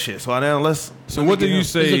about that shit. So now let's. So what do you It's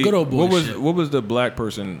say? a good old boy shit. What was the black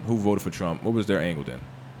person who voted for Trump? What was their angle then?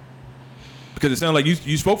 Because it sounded like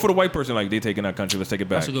you spoke for the white person, like they taking our country. Let's take it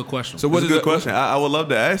back. That's a good question. So That's what a is good the- question. I would love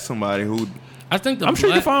to ask somebody who. I think the I'm sure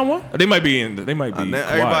you can black- find one. They might be in. They might be.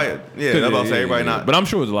 Everybody- quiet. yeah, I'm about to say everybody not- But I'm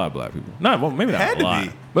sure there's a lot of black people. Not well, maybe not Had a to lot,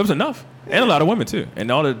 be. but it was enough, and a lot of women too,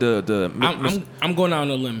 and all the I'm going out on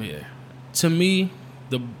a limb here. To me,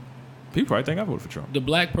 the people probably think I voted for Trump. the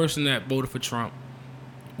black person that voted for Trump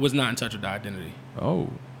was not in touch with their identity Oh,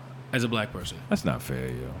 as a black person. that's not fair,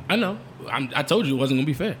 yo. I know. I told you it wasn't gonna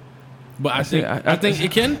be fair, but I see. think I think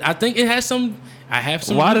it can. I think it has some. I have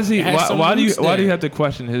some. Why does he? it has some Why do you? roots Why do you there. have to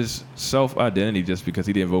question his self identity just because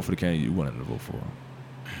he didn't vote for the candidate you wanted him to vote for?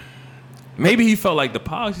 Maybe he felt like the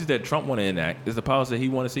policies that Trump wanted to enact is the policy that he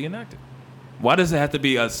wanted to see enacted. Why does it have to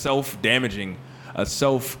be a self-damaging, a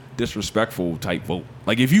self-disrespectful type vote?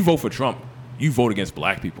 Like if you vote for Trump, you vote against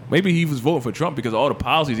black people. Maybe he was voting for Trump because of all the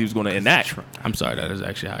policies he was going to enact. I'm sorry. That is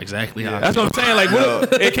actually exactly how. That's what I'm saying. Like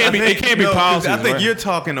what, it can't be. It can't be No, 'cause policies. I think right? you're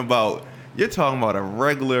talking about a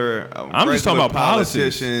regular. I'm just talking about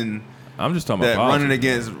policies. politician I'm just talking about that policies. running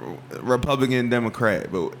against Republican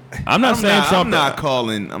Democrat. But I'm not saying Trump-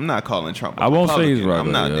 I'm not calling Trump. A I won't say he's Republican.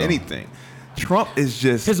 I'm not regular, yo. anything. Trump is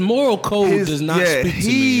just His moral code does not speak to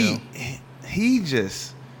me. Yo. He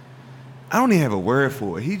just. I don't even have a word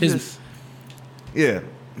for it. He His- just.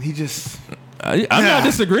 I'm not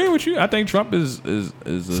disagreeing with you. I think Trump is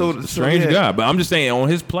a So strange yeah. guy, but I'm just saying on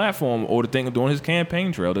his platform or the thing of doing his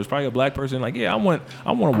campaign trail, there's probably a black person like, yeah, I want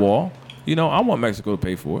a wall. You know, I want Mexico to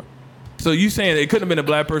pay for it. So you saying it couldn't have been a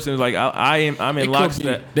black person who's like I'm It in could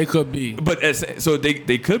lockstep. be. They could be. But so they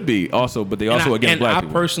could be also, but they also against black I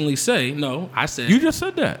people. personally say no. I said You just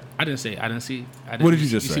said that. I didn't say. I didn't see. What did you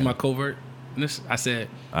just You say? see my covertness? I said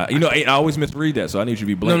I always misread that, so I need you to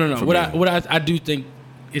be blamed. no. for What me. I do think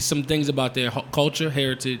is some things about their culture,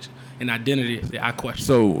 heritage, and identity that I question.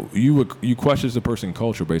 So you question the person's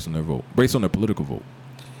culture based on their vote, based on their political vote.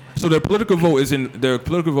 So their political vote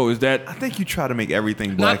is that. I think you try to make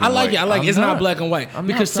everything No, black. I and like white. it. I like I'm it. It's not. not black and white I'm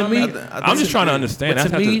because not to me, trying I'm just trying to understand. But I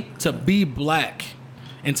to have me, to be black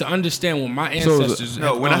and to understand what my So ancestors.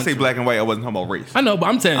 No, have when I gone say through. black and white, I wasn't talking about race. I know, but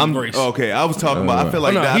I'm saying race. Okay, I was talking about. I feel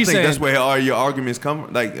like Oh, no, that, I he's think that's saying- where all your arguments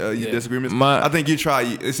come, like your disagreements. My- I think you try.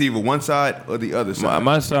 It's either one side or the other side.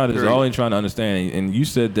 My side is Period. only trying to understand, and you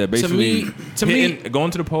said that basically to me-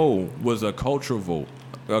 going to the poll was a cultural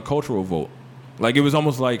vote. Like it was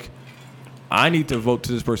almost like I need to vote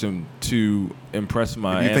to this person to impress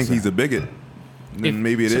my. If you think ancestors. he's a bigot, then If-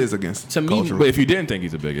 maybe it to- is against to me- culture. But if you didn't think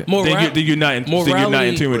he's a bigot, Moral- then you're not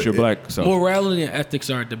in tune with your black self. Morality and ethics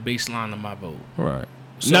are at the baseline of my vote. Right.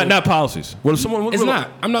 So- not policies. Well, someone It's not.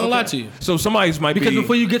 I'm not gonna lie to you. So somebody might Because be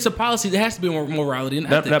before you get to policy, there has to be morality and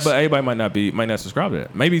ethics. but everybody might not subscribe to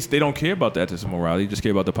that. Maybe they don't care about the ethics and morality. They just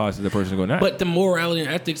care about the policies the person is going to enact. But the morality and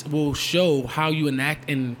ethics will show how you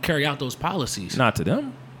enact and carry out those policies. Not to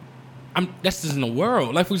them. That's just in the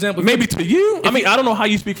world. Like for example, Maybe to you. I mean, I don't know how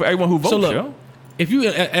you speak for everyone who votes. So look, yo. if you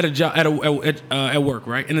at a job at work,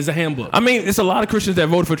 right, and there's a handbook. I mean, it's a lot of Christians that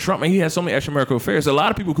voted for Trump, and he has so many extramarital affairs. A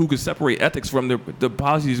lot of people who could separate ethics from the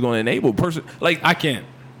policies he's going to enable. I can't.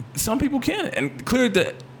 Some people can, and clearly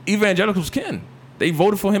the evangelicals can. They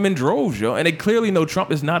voted for him in droves, yo, and they clearly know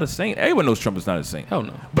Trump is not a saint. Everyone knows Trump is not a saint. Hell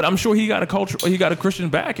no. But I'm sure he got a Christian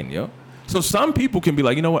backing, yo. So some people can be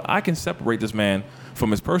like, you know what, I can separate this man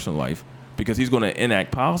from his personal life because he's going to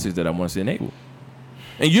enact policies that I want to see enable.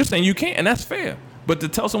 And you're saying you can't, and that's fair. But to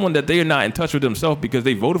tell someone that they are not in touch with themselves because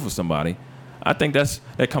they voted for somebody, I think that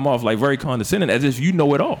come off like very condescending, as if you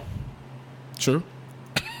know it all. True.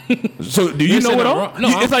 So do you know it all? No,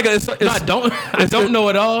 It's like I don't know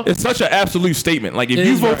it all. It's such an absolute statement. Like if It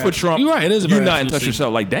you is vote very for Trump, You're right, it is a you're very not in absolute touch with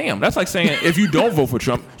yourself. Like damn, that's like saying if you don't vote for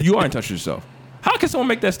Trump, you are in touch with yourself. How can someone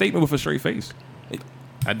make that statement with a straight face?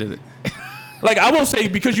 I did it. Like I won't say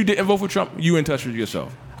because you didn't vote for Trump, you in touch with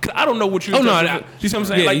yourself. Cause I don't know what you. Oh, no, you see what I'm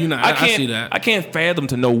saying? yeah, like, you're not. I I can't. see that. I can't fathom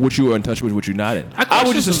to know what you are in touch with, what you're not in. I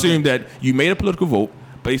would just question assume that you made a political vote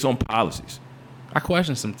based on policies. I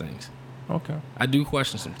question some things. Okay. I do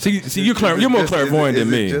question some things. See, you're more clairvoyant than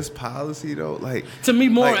me. Is it just policy though? Like To me,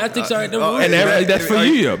 moral like, ethics are at the root. And that's for Are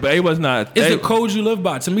you, yo. But it was not. It's the code you live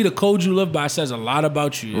by. To me, the code you live by says a lot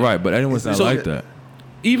about you. Right, but anyone's not So- like that.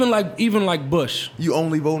 Even like Bush. You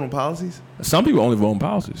only vote on policies? Some people only vote on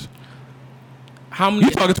policies. How many?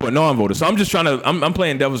 You're talking to a non-voter, so I'm just trying to. I'm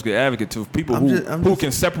playing devil's advocate to people who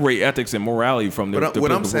can separate ethics and morality from their. But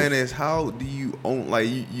what I'm saying vote. is, how do you own? Like,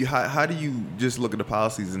 how do you just look at the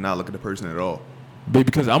policies and not look at the person at all?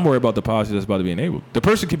 Because I'm worried about the policy that's about to be enabled. The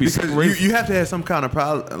person could be Because separated. you have to have some kind of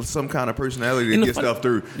personality to get stuff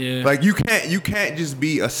through. Yeah. Like you can't just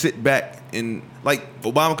be a sit back and like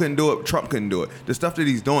Obama couldn't do it, Trump couldn't do it. The stuff that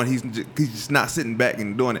he's doing, he's just not sitting back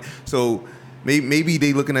and doing it. So maybe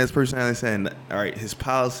they looking at his personality saying, all right, his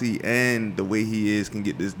policy and the way he is can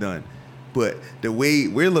get this done. But the way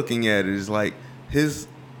we're looking at it is like his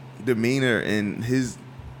demeanor and his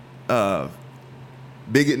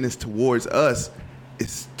bigotness towards us.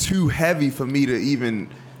 It's too heavy for me to even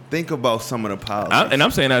think about some of the policies. And I'm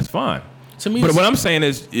saying that's fine. To me, But what I'm saying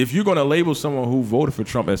is, if you're going to label someone who voted for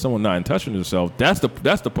Trump as someone not in touch with themselves, that's the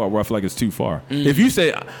part where I feel like it's too far. If you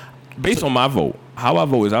say, based on my vote, how I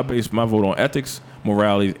vote is I base my vote on ethics,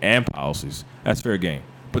 morality, and policies. That's fair game.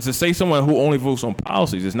 But to say someone who only votes on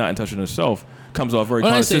policies is not in touch with himself comes off very.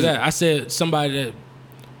 When I say that, I said somebody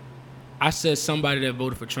that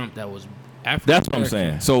voted for Trump that was African. That's what I'm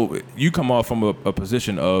saying. So you come off from a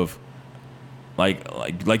position of like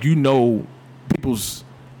people's.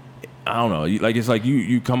 I don't know. It's like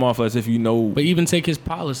you come off as if you know. But even take his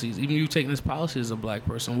policies. Even you taking his policies as a black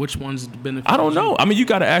person, which one's the benefit? I don't know. I mean, you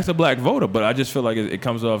got to ask a black voter, but I just feel like it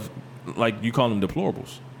comes off like you call them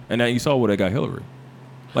deplorables, and now you saw where they got Hillary.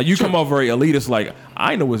 Like you come off very elitist. Like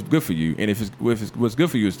I know what's good for you, and if what's good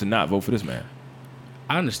for you is to not vote for this man.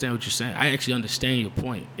 I understand what you're saying. I actually understand your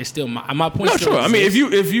point. It's still my point. No, still sure. I mean,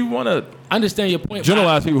 exists. if you want to understand your point,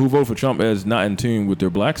 generalize people who vote for Trump as not in tune with their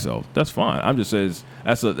black self, that's fine. I'm just saying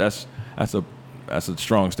that's a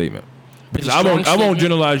strong statement. Because I won't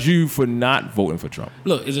generalize you for not voting for Trump.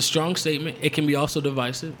 Look, it's a strong statement. It can be also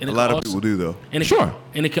divisive. And a lot of people do though. And Sure.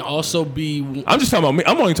 And it can also be. I'm just talking about me.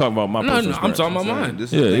 I'm only talking about my personal I'm talking about mine.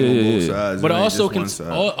 This is a thing on both sides. But it ain't also just one side.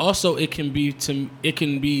 also it can be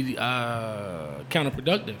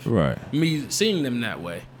counterproductive. Right. Me seeing them that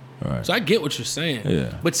way. Right. So I get what you're saying.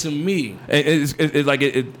 Yeah. But to me, It's like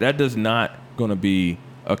that does not going to be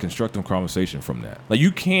a constructive conversation from that. Like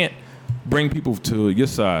you can't bring people to your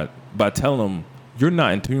side by telling them you're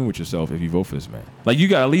not in tune with yourself if you vote for this man. Like you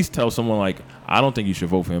got to at least tell someone like, I don't think you should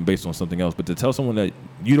vote for him based on something else. But to tell someone that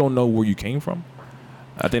you don't know where you came from,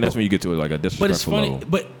 I think that's when you get to like a disrespectful level.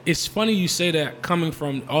 But it's funny you say that coming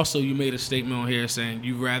from. Also, you made a statement on here saying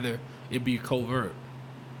you'd rather it be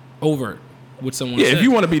overt with someone. Yeah, said. if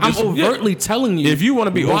you want to be, I'm overtly telling you. If you want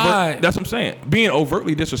to be why, overt, that's what I'm saying. Being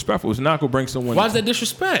overtly disrespectful is not going to bring someone. Why is that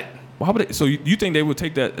disrespect? Why would they, so you think they would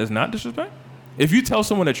take that as not disrespect? If you tell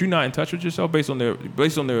someone that you're not in touch with yourself based on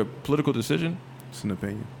their political decision, It's an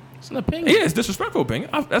opinion. It's an opinion. yeah, it's disrespectful opinion.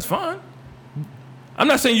 That's fine. I'm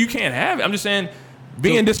not saying you can't have it. I'm just saying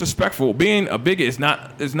being disrespectful, being a bigot is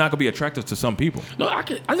not going to be attractive to some people. No, I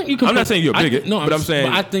think you can. I'm not saying you're a bigot, but I'm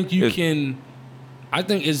saying I think you can. I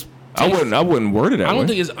think it's. I wouldn't word it that way. I don't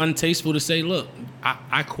think it's untasteful to say, look,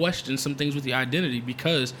 I question some things with your identity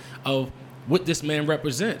because of what this man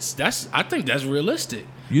represents. I think that's realistic.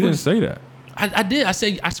 You didn't say that. I did. I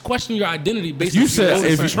said I question your identity based You on said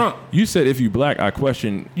if you Trump. You said if you black, I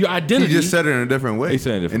question Your He identity. just said it in a different way. He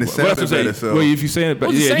said it And different. it sounded better, so well, if you say it, but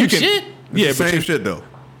Well, it's the yeah, same you can. shit. Yeah, it's the but same shit though.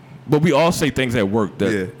 But we all say things at work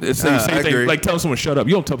that Yeah. it's the I same thing. agree. Like telling someone shut up.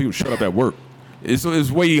 You don't tell people shut up at work. It's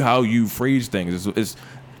way how you phrase things. It's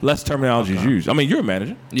less terminology is used. I mean, you're a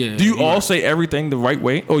manager. Yeah, Do you you're all right. say everything the right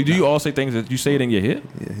way, or do you all say things that you say it in your head?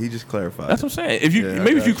 Yeah, he just clarified. That's what I'm saying. If you Yeah, I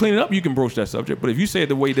maybe if got you you. clean it up, you can broach that subject. But if you say it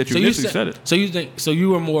the way that you initially said it, So you think? So you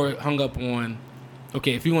were more hung up on.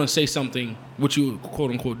 Okay, if you want to say something which you quote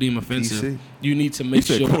unquote deem offensive, PC. you need to you make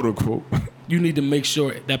said sure quote unquote. you need to make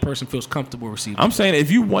sure that person feels comfortable receiving. I'm saying if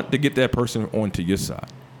you want to get that person onto your side,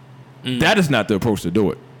 that is not the approach to do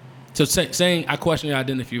it. So saying I question your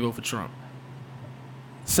identity if you vote for Trump.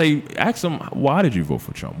 Ask them, why did you vote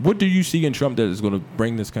for Trump? What do you see in Trump that is going to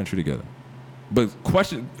bring this country together? But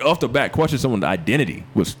question someone's identity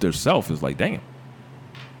with their self is like, damn.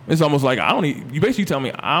 It's almost like you basically tell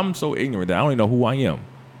me I'm so ignorant that I don't even know who I am.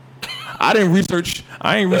 I ain't researched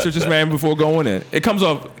this man before going in. It comes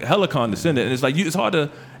off hella condescending, and it's like it's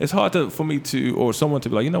hard for me to or someone to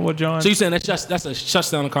be like, you know what, John? So you're saying that's a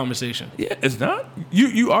shuts down the conversation. Yeah, it's not.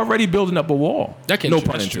 You already building up a wall. That can't no be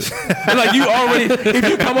pun true. intended. And like you already, if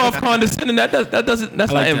you come off condescending, that's not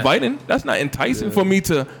that. inviting. That's not enticing for me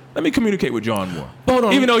to. Let me communicate with John more. Hold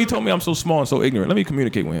on. Even though he told me I'm so small and so ignorant, let me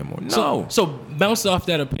communicate with him more. No. So bounce off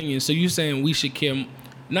that opinion. So you're saying we should care.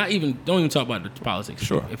 Don't even talk about the politics.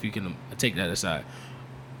 Sure. If you can take that aside.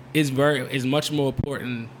 is much more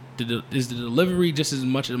important. Is the delivery just as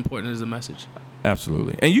much important as the message?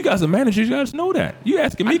 Absolutely. And you guys are managers. You guys know that. You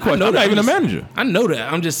asking me questions. I'm not even a manager. I know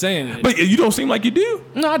that. I'm just saying. But you don't seem like you do.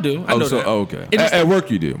 No, I do. I know that. Oh, okay. At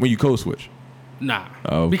work you do when you code switch. Nah.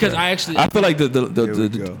 Okay. Because I feel like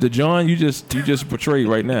the John you just portrayed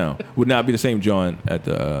right now would not be the same John at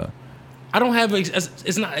the. I don't have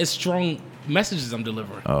it's not as strong messages I'm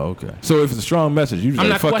delivering. Oh, okay. So if it's a strong message, you just I'm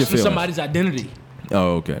like, not fuck your questioning feelings. somebody's identity.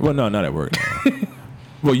 Oh, okay. Well, no, not at work.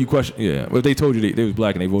 Well, you question, yeah. Well, if they told you they was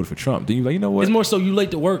black and they voted for Trump, then you like, you know what? It's more so you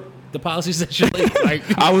late to work. The policy says you're late.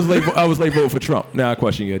 Like I was late voting for Trump. Now I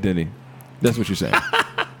question your identity. That's what you're saying.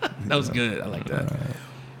 that was good. I like that.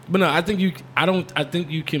 But no, I think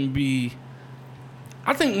you can be.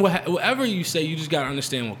 I think whatever you say, you just gotta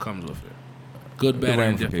understand what comes with it. Good, bad, the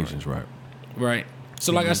and different. ramifications, right? Right.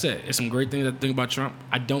 So, like I said, it's some great things I think about Trump.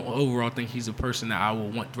 I don't overall think he's a person that I will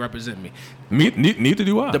want to represent me. Neither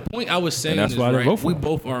do I. The point I was saying that's is, why I didn't right, vote for we him.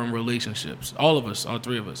 both are in relationships. All of us, all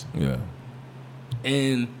three of us. Yeah.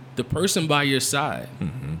 And the person by your side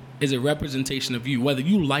is a representation of you, whether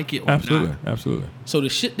you like it or Absolutely. not. Absolutely. So the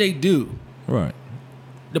shit they do, Right.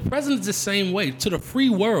 the president's the same way. To the free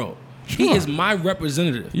world, he Sure. is my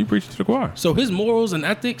representative. You preach to the choir. So his morals and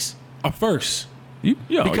ethics are first.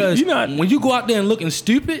 Because Because when you go out there and looking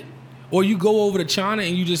stupid, or you go over to China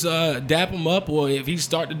and you just dap him up, or if he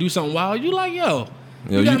start to do something wild, you like, you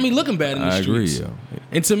got me looking bad in the I streets. agree, yo.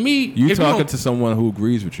 And to me, You if talking don't- to someone who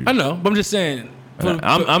agrees with you. I know, but I'm just saying.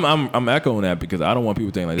 I'm echoing that because I don't want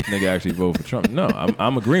people thinking like this nigga actually voted for Trump. No,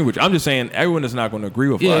 I'm agreeing with you. I'm just saying everyone is not going to agree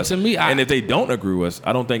with us. to me, and if they don't agree with us,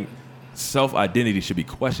 I don't think self-identity should be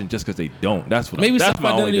questioned just because they don't. That's what. Maybe that's my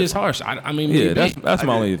only self-identity is difference. harsh. I mean, Yeah, maybe. that's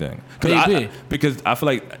my only thing. Maybe. Because I feel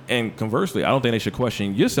like, and conversely, I don't think they should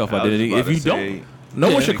question your self-identity I was if about you to don't. say- No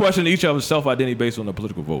one Yeah. should question each other's self-identity based on the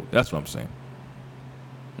political vote. That's what I'm saying.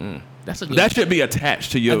 That's a good. That should be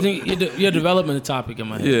attached to your. I think you're developing a topic in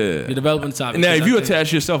my head. Yeah. You're developing a topic. Now, because if you I think-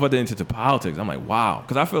 attach your self-identity to politics, I'm like, wow.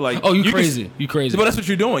 Because I feel like... Oh, you can- crazy. You crazy. But that's what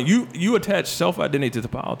you're doing. You attach self-identity to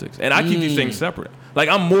politics. And I keep these things separate. Like,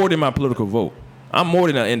 I'm more than my political vote. I'm more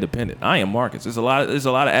than an independent. I am Marcus. There's a lot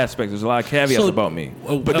of aspects. There's a lot of caveats So- about me.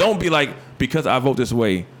 But don't be like, because I vote this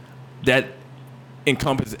way, that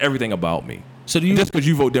encompasses everything about me. So do you Just because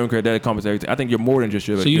you vote Democrat, that encompasses everything. I think you're more than just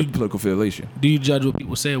your political affiliation. do you judge what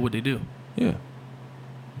people say or what they do? Yeah.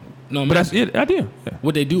 No, But that's it. I do. Yeah.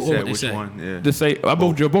 What they do or Said what they which say. one? Yeah. Just say, I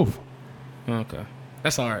vote Joe both. Okay,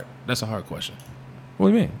 that's hard. That's a hard question What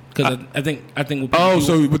do you mean? because I think what people Oh, do,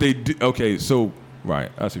 so what they do? Okay, so right,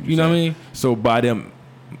 I see what you're you know what I saying. mean? So by them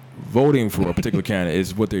voting for a particular candidate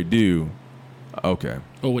is what they do. Okay,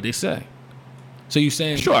 Or what they say. So you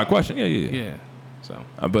saying sure. I question. Yeah. Yeah. So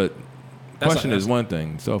But That's question a- is one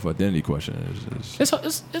thing. Self-identity question is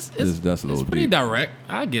that's a little pretty deep. direct.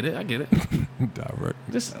 I get it.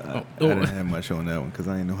 direct. Just I didn't have much on that one because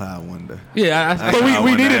I didn't know how I wanted to. yeah. I- But I we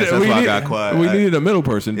wanted to needed ask, that's why I got quiet. we needed a middle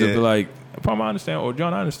person to Yeah. be like, Palmer, I understand, or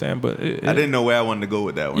John, I understand, but I didn't know where I wanted to go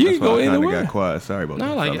with that one. You That's can go why I either kind way. of got quiet. Sorry about No, I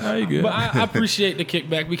that. like it. fellas. you good. But I appreciate the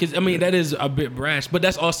kickback because I mean that is a bit brash, but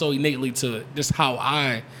that's also innately to just how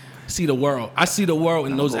I see the world. I see the world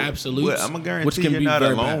in those absolutes, I'm gonna guarantee which can you're be not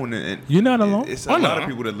very alone. bad. And You're not alone? It's I a know. lot of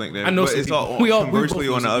people that link that. I know but some it's people. all We both conversely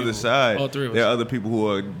know on the some other people. side. All three of us. There are other people who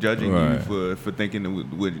are judging Right. you for thinking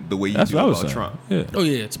the way you That's do what I was about saying. Trump. Yeah. Oh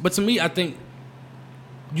yeah, but to me, I think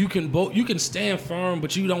you can stand firm,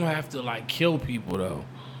 but you don't have to like kill people though.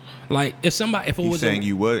 Like if it He's was saying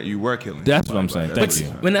you were killing. That's what I'm somebody. saying. That's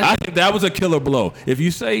Thank what you. I'm saying. when I think that was a killer blow. If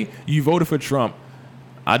you say you voted for Trump,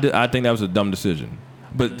 I think that was a dumb decision.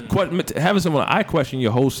 But having someone, I question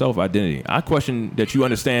your whole self-identity. I question that you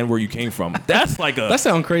understand where you came from. That's like a. that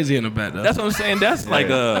sound crazy in the back though. That's what I'm saying. That's like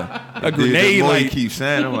a Dude, grenade. the more you Like, keep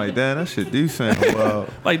saying, I'm like, damn, that shit do sound wild.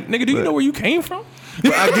 like nigga, do you But- know where you came from?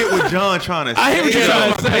 But I get what John trying to say. I hear what you're though.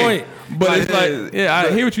 trying to say. point. But Like, it's like, yeah, I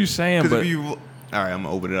but- hear what you're saying. 'Cause But if you, all right, I'm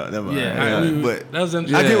gonna open it up. Never mind. Yeah, but that was I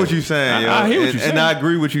interesting. get what you're saying. I yo. hear what and, you're saying. and I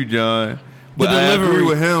agree with you, John. But I agree delivery.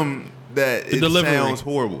 with him that it delivery. sounds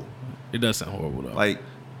horrible. It does sound horrible though. Like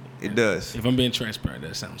it does. if I'm being transparent,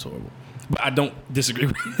 that sounds horrible. But I don't disagree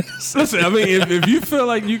with this. listen, I mean, if you feel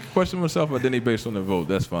like you question myself identity based on the vote,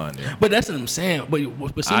 that's fine. Yeah. But that's what I'm saying. But as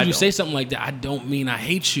soon I as you don't. say something like that, I don't mean I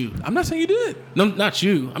hate you. I'm not saying you did. No, not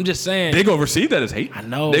you. I'm just saying. They gonna receive that as hate. I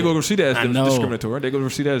know. They gonna receive that I as know. discriminatory. They gonna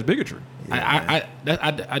receive that as bigotry.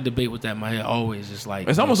 I debate with that in my head always. Just like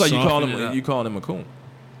It's almost like you soften it up. calling him a coon.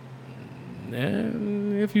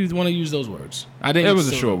 If you want to use those words, I didn't. It was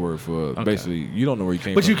a so- short word for basically you don't know where you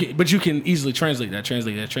came But from. you can easily translate that to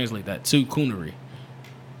coonery.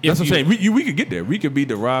 That's what If I'm saying. We could get there. We could be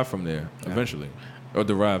derived from there eventually. or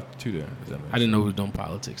derived to there. I didn't know we were doing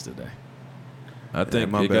politics today. I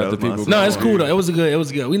think my it bad, got that the was my people. No, it's Oh, cool yeah. though. It was good. It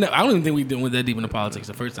was good. I don't even think we went that deep into politics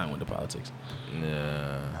the first time we went to politics.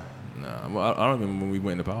 Nah. Well, I don't remember when we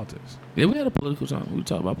went into politics. Yeah, we had a political time. We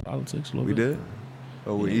talked about politics a little We bit. did.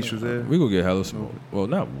 Oh, when East was there. We gonna get hella smoke. Well,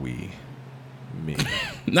 not we. Me.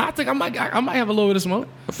 No, I think I might have a little bit of smoke.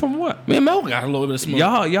 From what? Me and Mel got a little bit of smoke.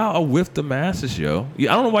 Y'all are with the masses, yo. I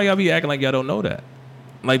don't know why y'all be acting like y'all don't know that.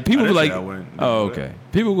 Like people I be didn't like, say I wouldn't oh, do that. okay.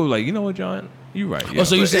 People go like, you know what, John? You right. Yeah. Oh,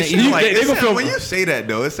 so you saying It sound like, they it gonna sound- feel- when you say that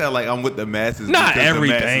though, it sounds like I'm with the masses. Not because the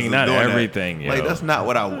everything, masses is not doing that. everything, yo. Like that's not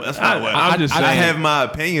what I. That's not what I'm just I saying. have my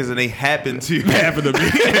opinions and they happen to happen to be?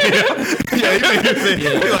 yeah,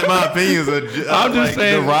 you feel like my opinions are I'm just like,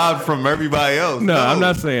 saying- derived from everybody else. No, I'm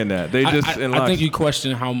not saying that. They just I think you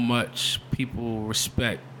question how much people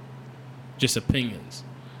respect just opinions,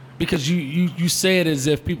 because you say it as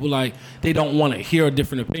if people like they don't want to hear a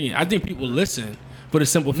different opinion. I think people listen for the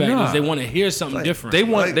simple fact Nah. is they want to hear something Like, different. they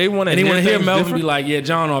want Like- they want and they want to hear Melvin different. be like, yeah,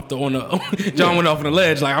 John John went off on the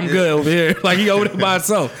ledge. Like I'm good over here. Like he over there by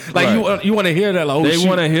himself. Like Right. you want to hear that. Like oh, They shoot.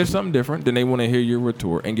 want to hear something different. Then they want to hear your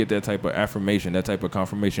retort and get that type of affirmation, that type of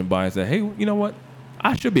confirmation bias that, hey, you know what?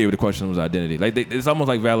 I should be able to question someone's identity. Like it's almost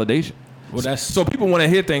like validation. Well, that's So people want to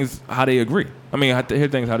hear things how they agree. I mean, have to hear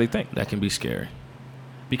things how they think. that can be scary.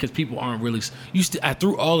 Because people aren't really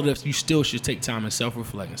through all of this, you still should take time and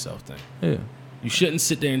self-reflect and self-think. Yeah. You shouldn't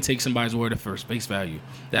sit there and take somebody's word at first face value.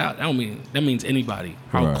 That means anybody.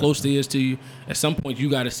 How Right. close they is to you. At some point, you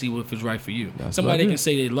got to see if it's right for you. That's Somebody what it can is.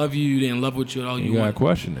 say they love you, they in love with you, all You you gotta want.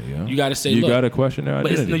 question it, yo. You gotta say, you look, gotta question their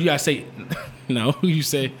But identity. you gotta say, no. You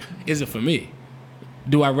say, is it for me?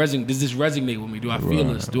 Do I resonate? Does this resonate with me? Do I feel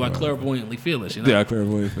Right, this? Do I right. clairvoyantly feel this? You know? Yeah,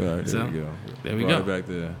 clairvoyant. There So, we go. there we Brought go. it back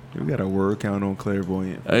there. We got a word count on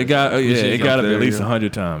clairvoyant. It got it should got to jump be at there, least yeah.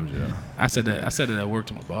 100 times, yeah. I said that at work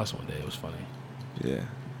to my boss one day. It was funny. Yeah.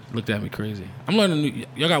 Looked at me crazy. I'm learning new.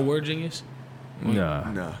 Y'all got word genius? Nah.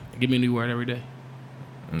 Nah. Give me a new word every day.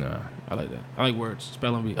 Nah. I like that. I like words.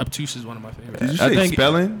 Spelling bee. Obtuse is one of my favorites. Did you I say think-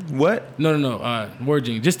 spelling? What? No. Word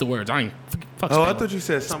genius. Just the words. I ain't. Fuck Oh, spelling. I thought you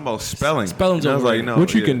said something about spelling. Spelling's And I was like, overrated. no.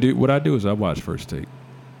 What you yeah. can do, what I do is I watch First Take.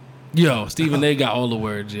 Yo, Stephen A. got all the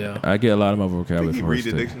words, yo. I get a lot of my I vocabulary think he from read First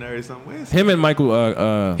the Take. dictionary or something. Where's Him and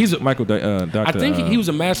Michael, He's a- Michael, Dr. I think he was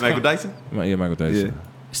a master. Michael Dyson? Yeah, Michael Dyson. Yeah.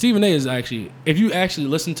 Stephen A. is actually, if you actually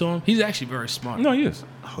listen to him, he's actually very smart. No, he is.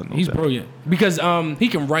 Oh, no He's doubt. brilliant because he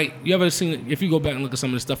can write. You ever seen? If you go back and look at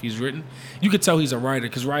some of the stuff he's written, you could tell he's a writer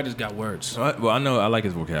because writers got words. Well, I know I like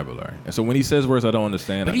his vocabulary, and so when he says words I don't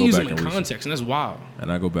understand, But I he go uses back them and in research. context, and that's wild. And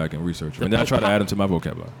I go back and research them, and then I try to add them to my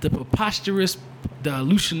vocabulary. The preposterous, the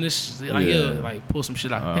illusionist, like Yeah. like pull some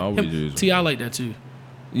shit out. I always use them. Ti like that too.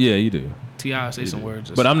 Yeah, you do. Ti say some words,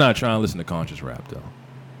 But I'm not trying to listen to conscious rap though.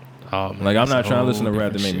 oh, man, Like I'm that's not a trying to listen to whole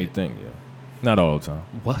rap that make different me shit. think. Yeah, not all the time.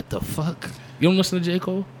 What the fuck? You don't listen to J.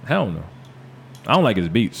 Cole? Hell no. I don't like his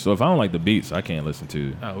beats. So if I don't like the beats, I can't listen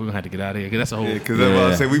to. Oh, we're gonna have to get out of here because that's a whole. Yeah, because I'm about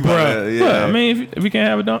to say we Bruh. about to, yeah. Well, I mean, if we can't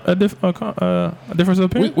have a difference of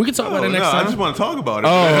opinion. we can talk about Oh, it next no, I time. just want to talk about it.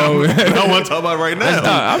 Oh, man. I don't want to talk about it right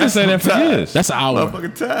now. I've been saying that for years. That's an hour.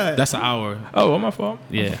 Motherfucking tired. That's an hour. Oh, my fault.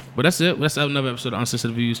 Yeah, but that's it. That's another episode of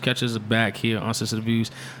Uncensored Views. Catch us back here on Uncensored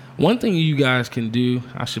Views. One thing you guys can do,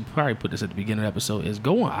 I should probably put this at the beginning of the episode, is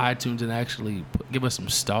go on iTunes and actually give us some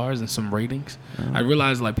stars and some ratings. I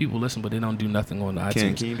realize like people listen, but they don't do nothing on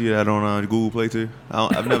iTunes. Can you do that on Google Play too?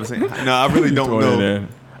 I've never seen. No, I really don't Throw it in know. there.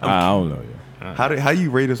 I don't know. Yeah. How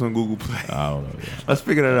you rate us on Google Play? I don't know. Yeah. Let's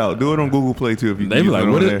figure that out. Do it on Google Play too if you. They can be use like, it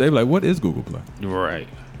on what is? there. They be like, what is Google Play? Right.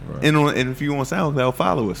 And if you want SoundCloud,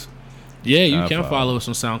 follow us Yeah, you I can follow. follow us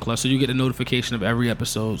on SoundCloud, so you get a notification of every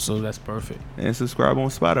episode. So that's perfect. and subscribe on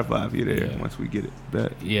Spotify if you're there. Yeah. Once we get it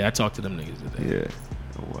back. Yeah, I talked to them niggas today. Yeah.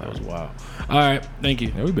 Oh, That wow. was wild. All right, thank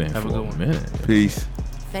you. Yeah, we've been Have for a good a one. minute. Peace.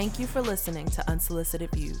 Thank you for listening to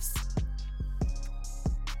Unsolicited Views.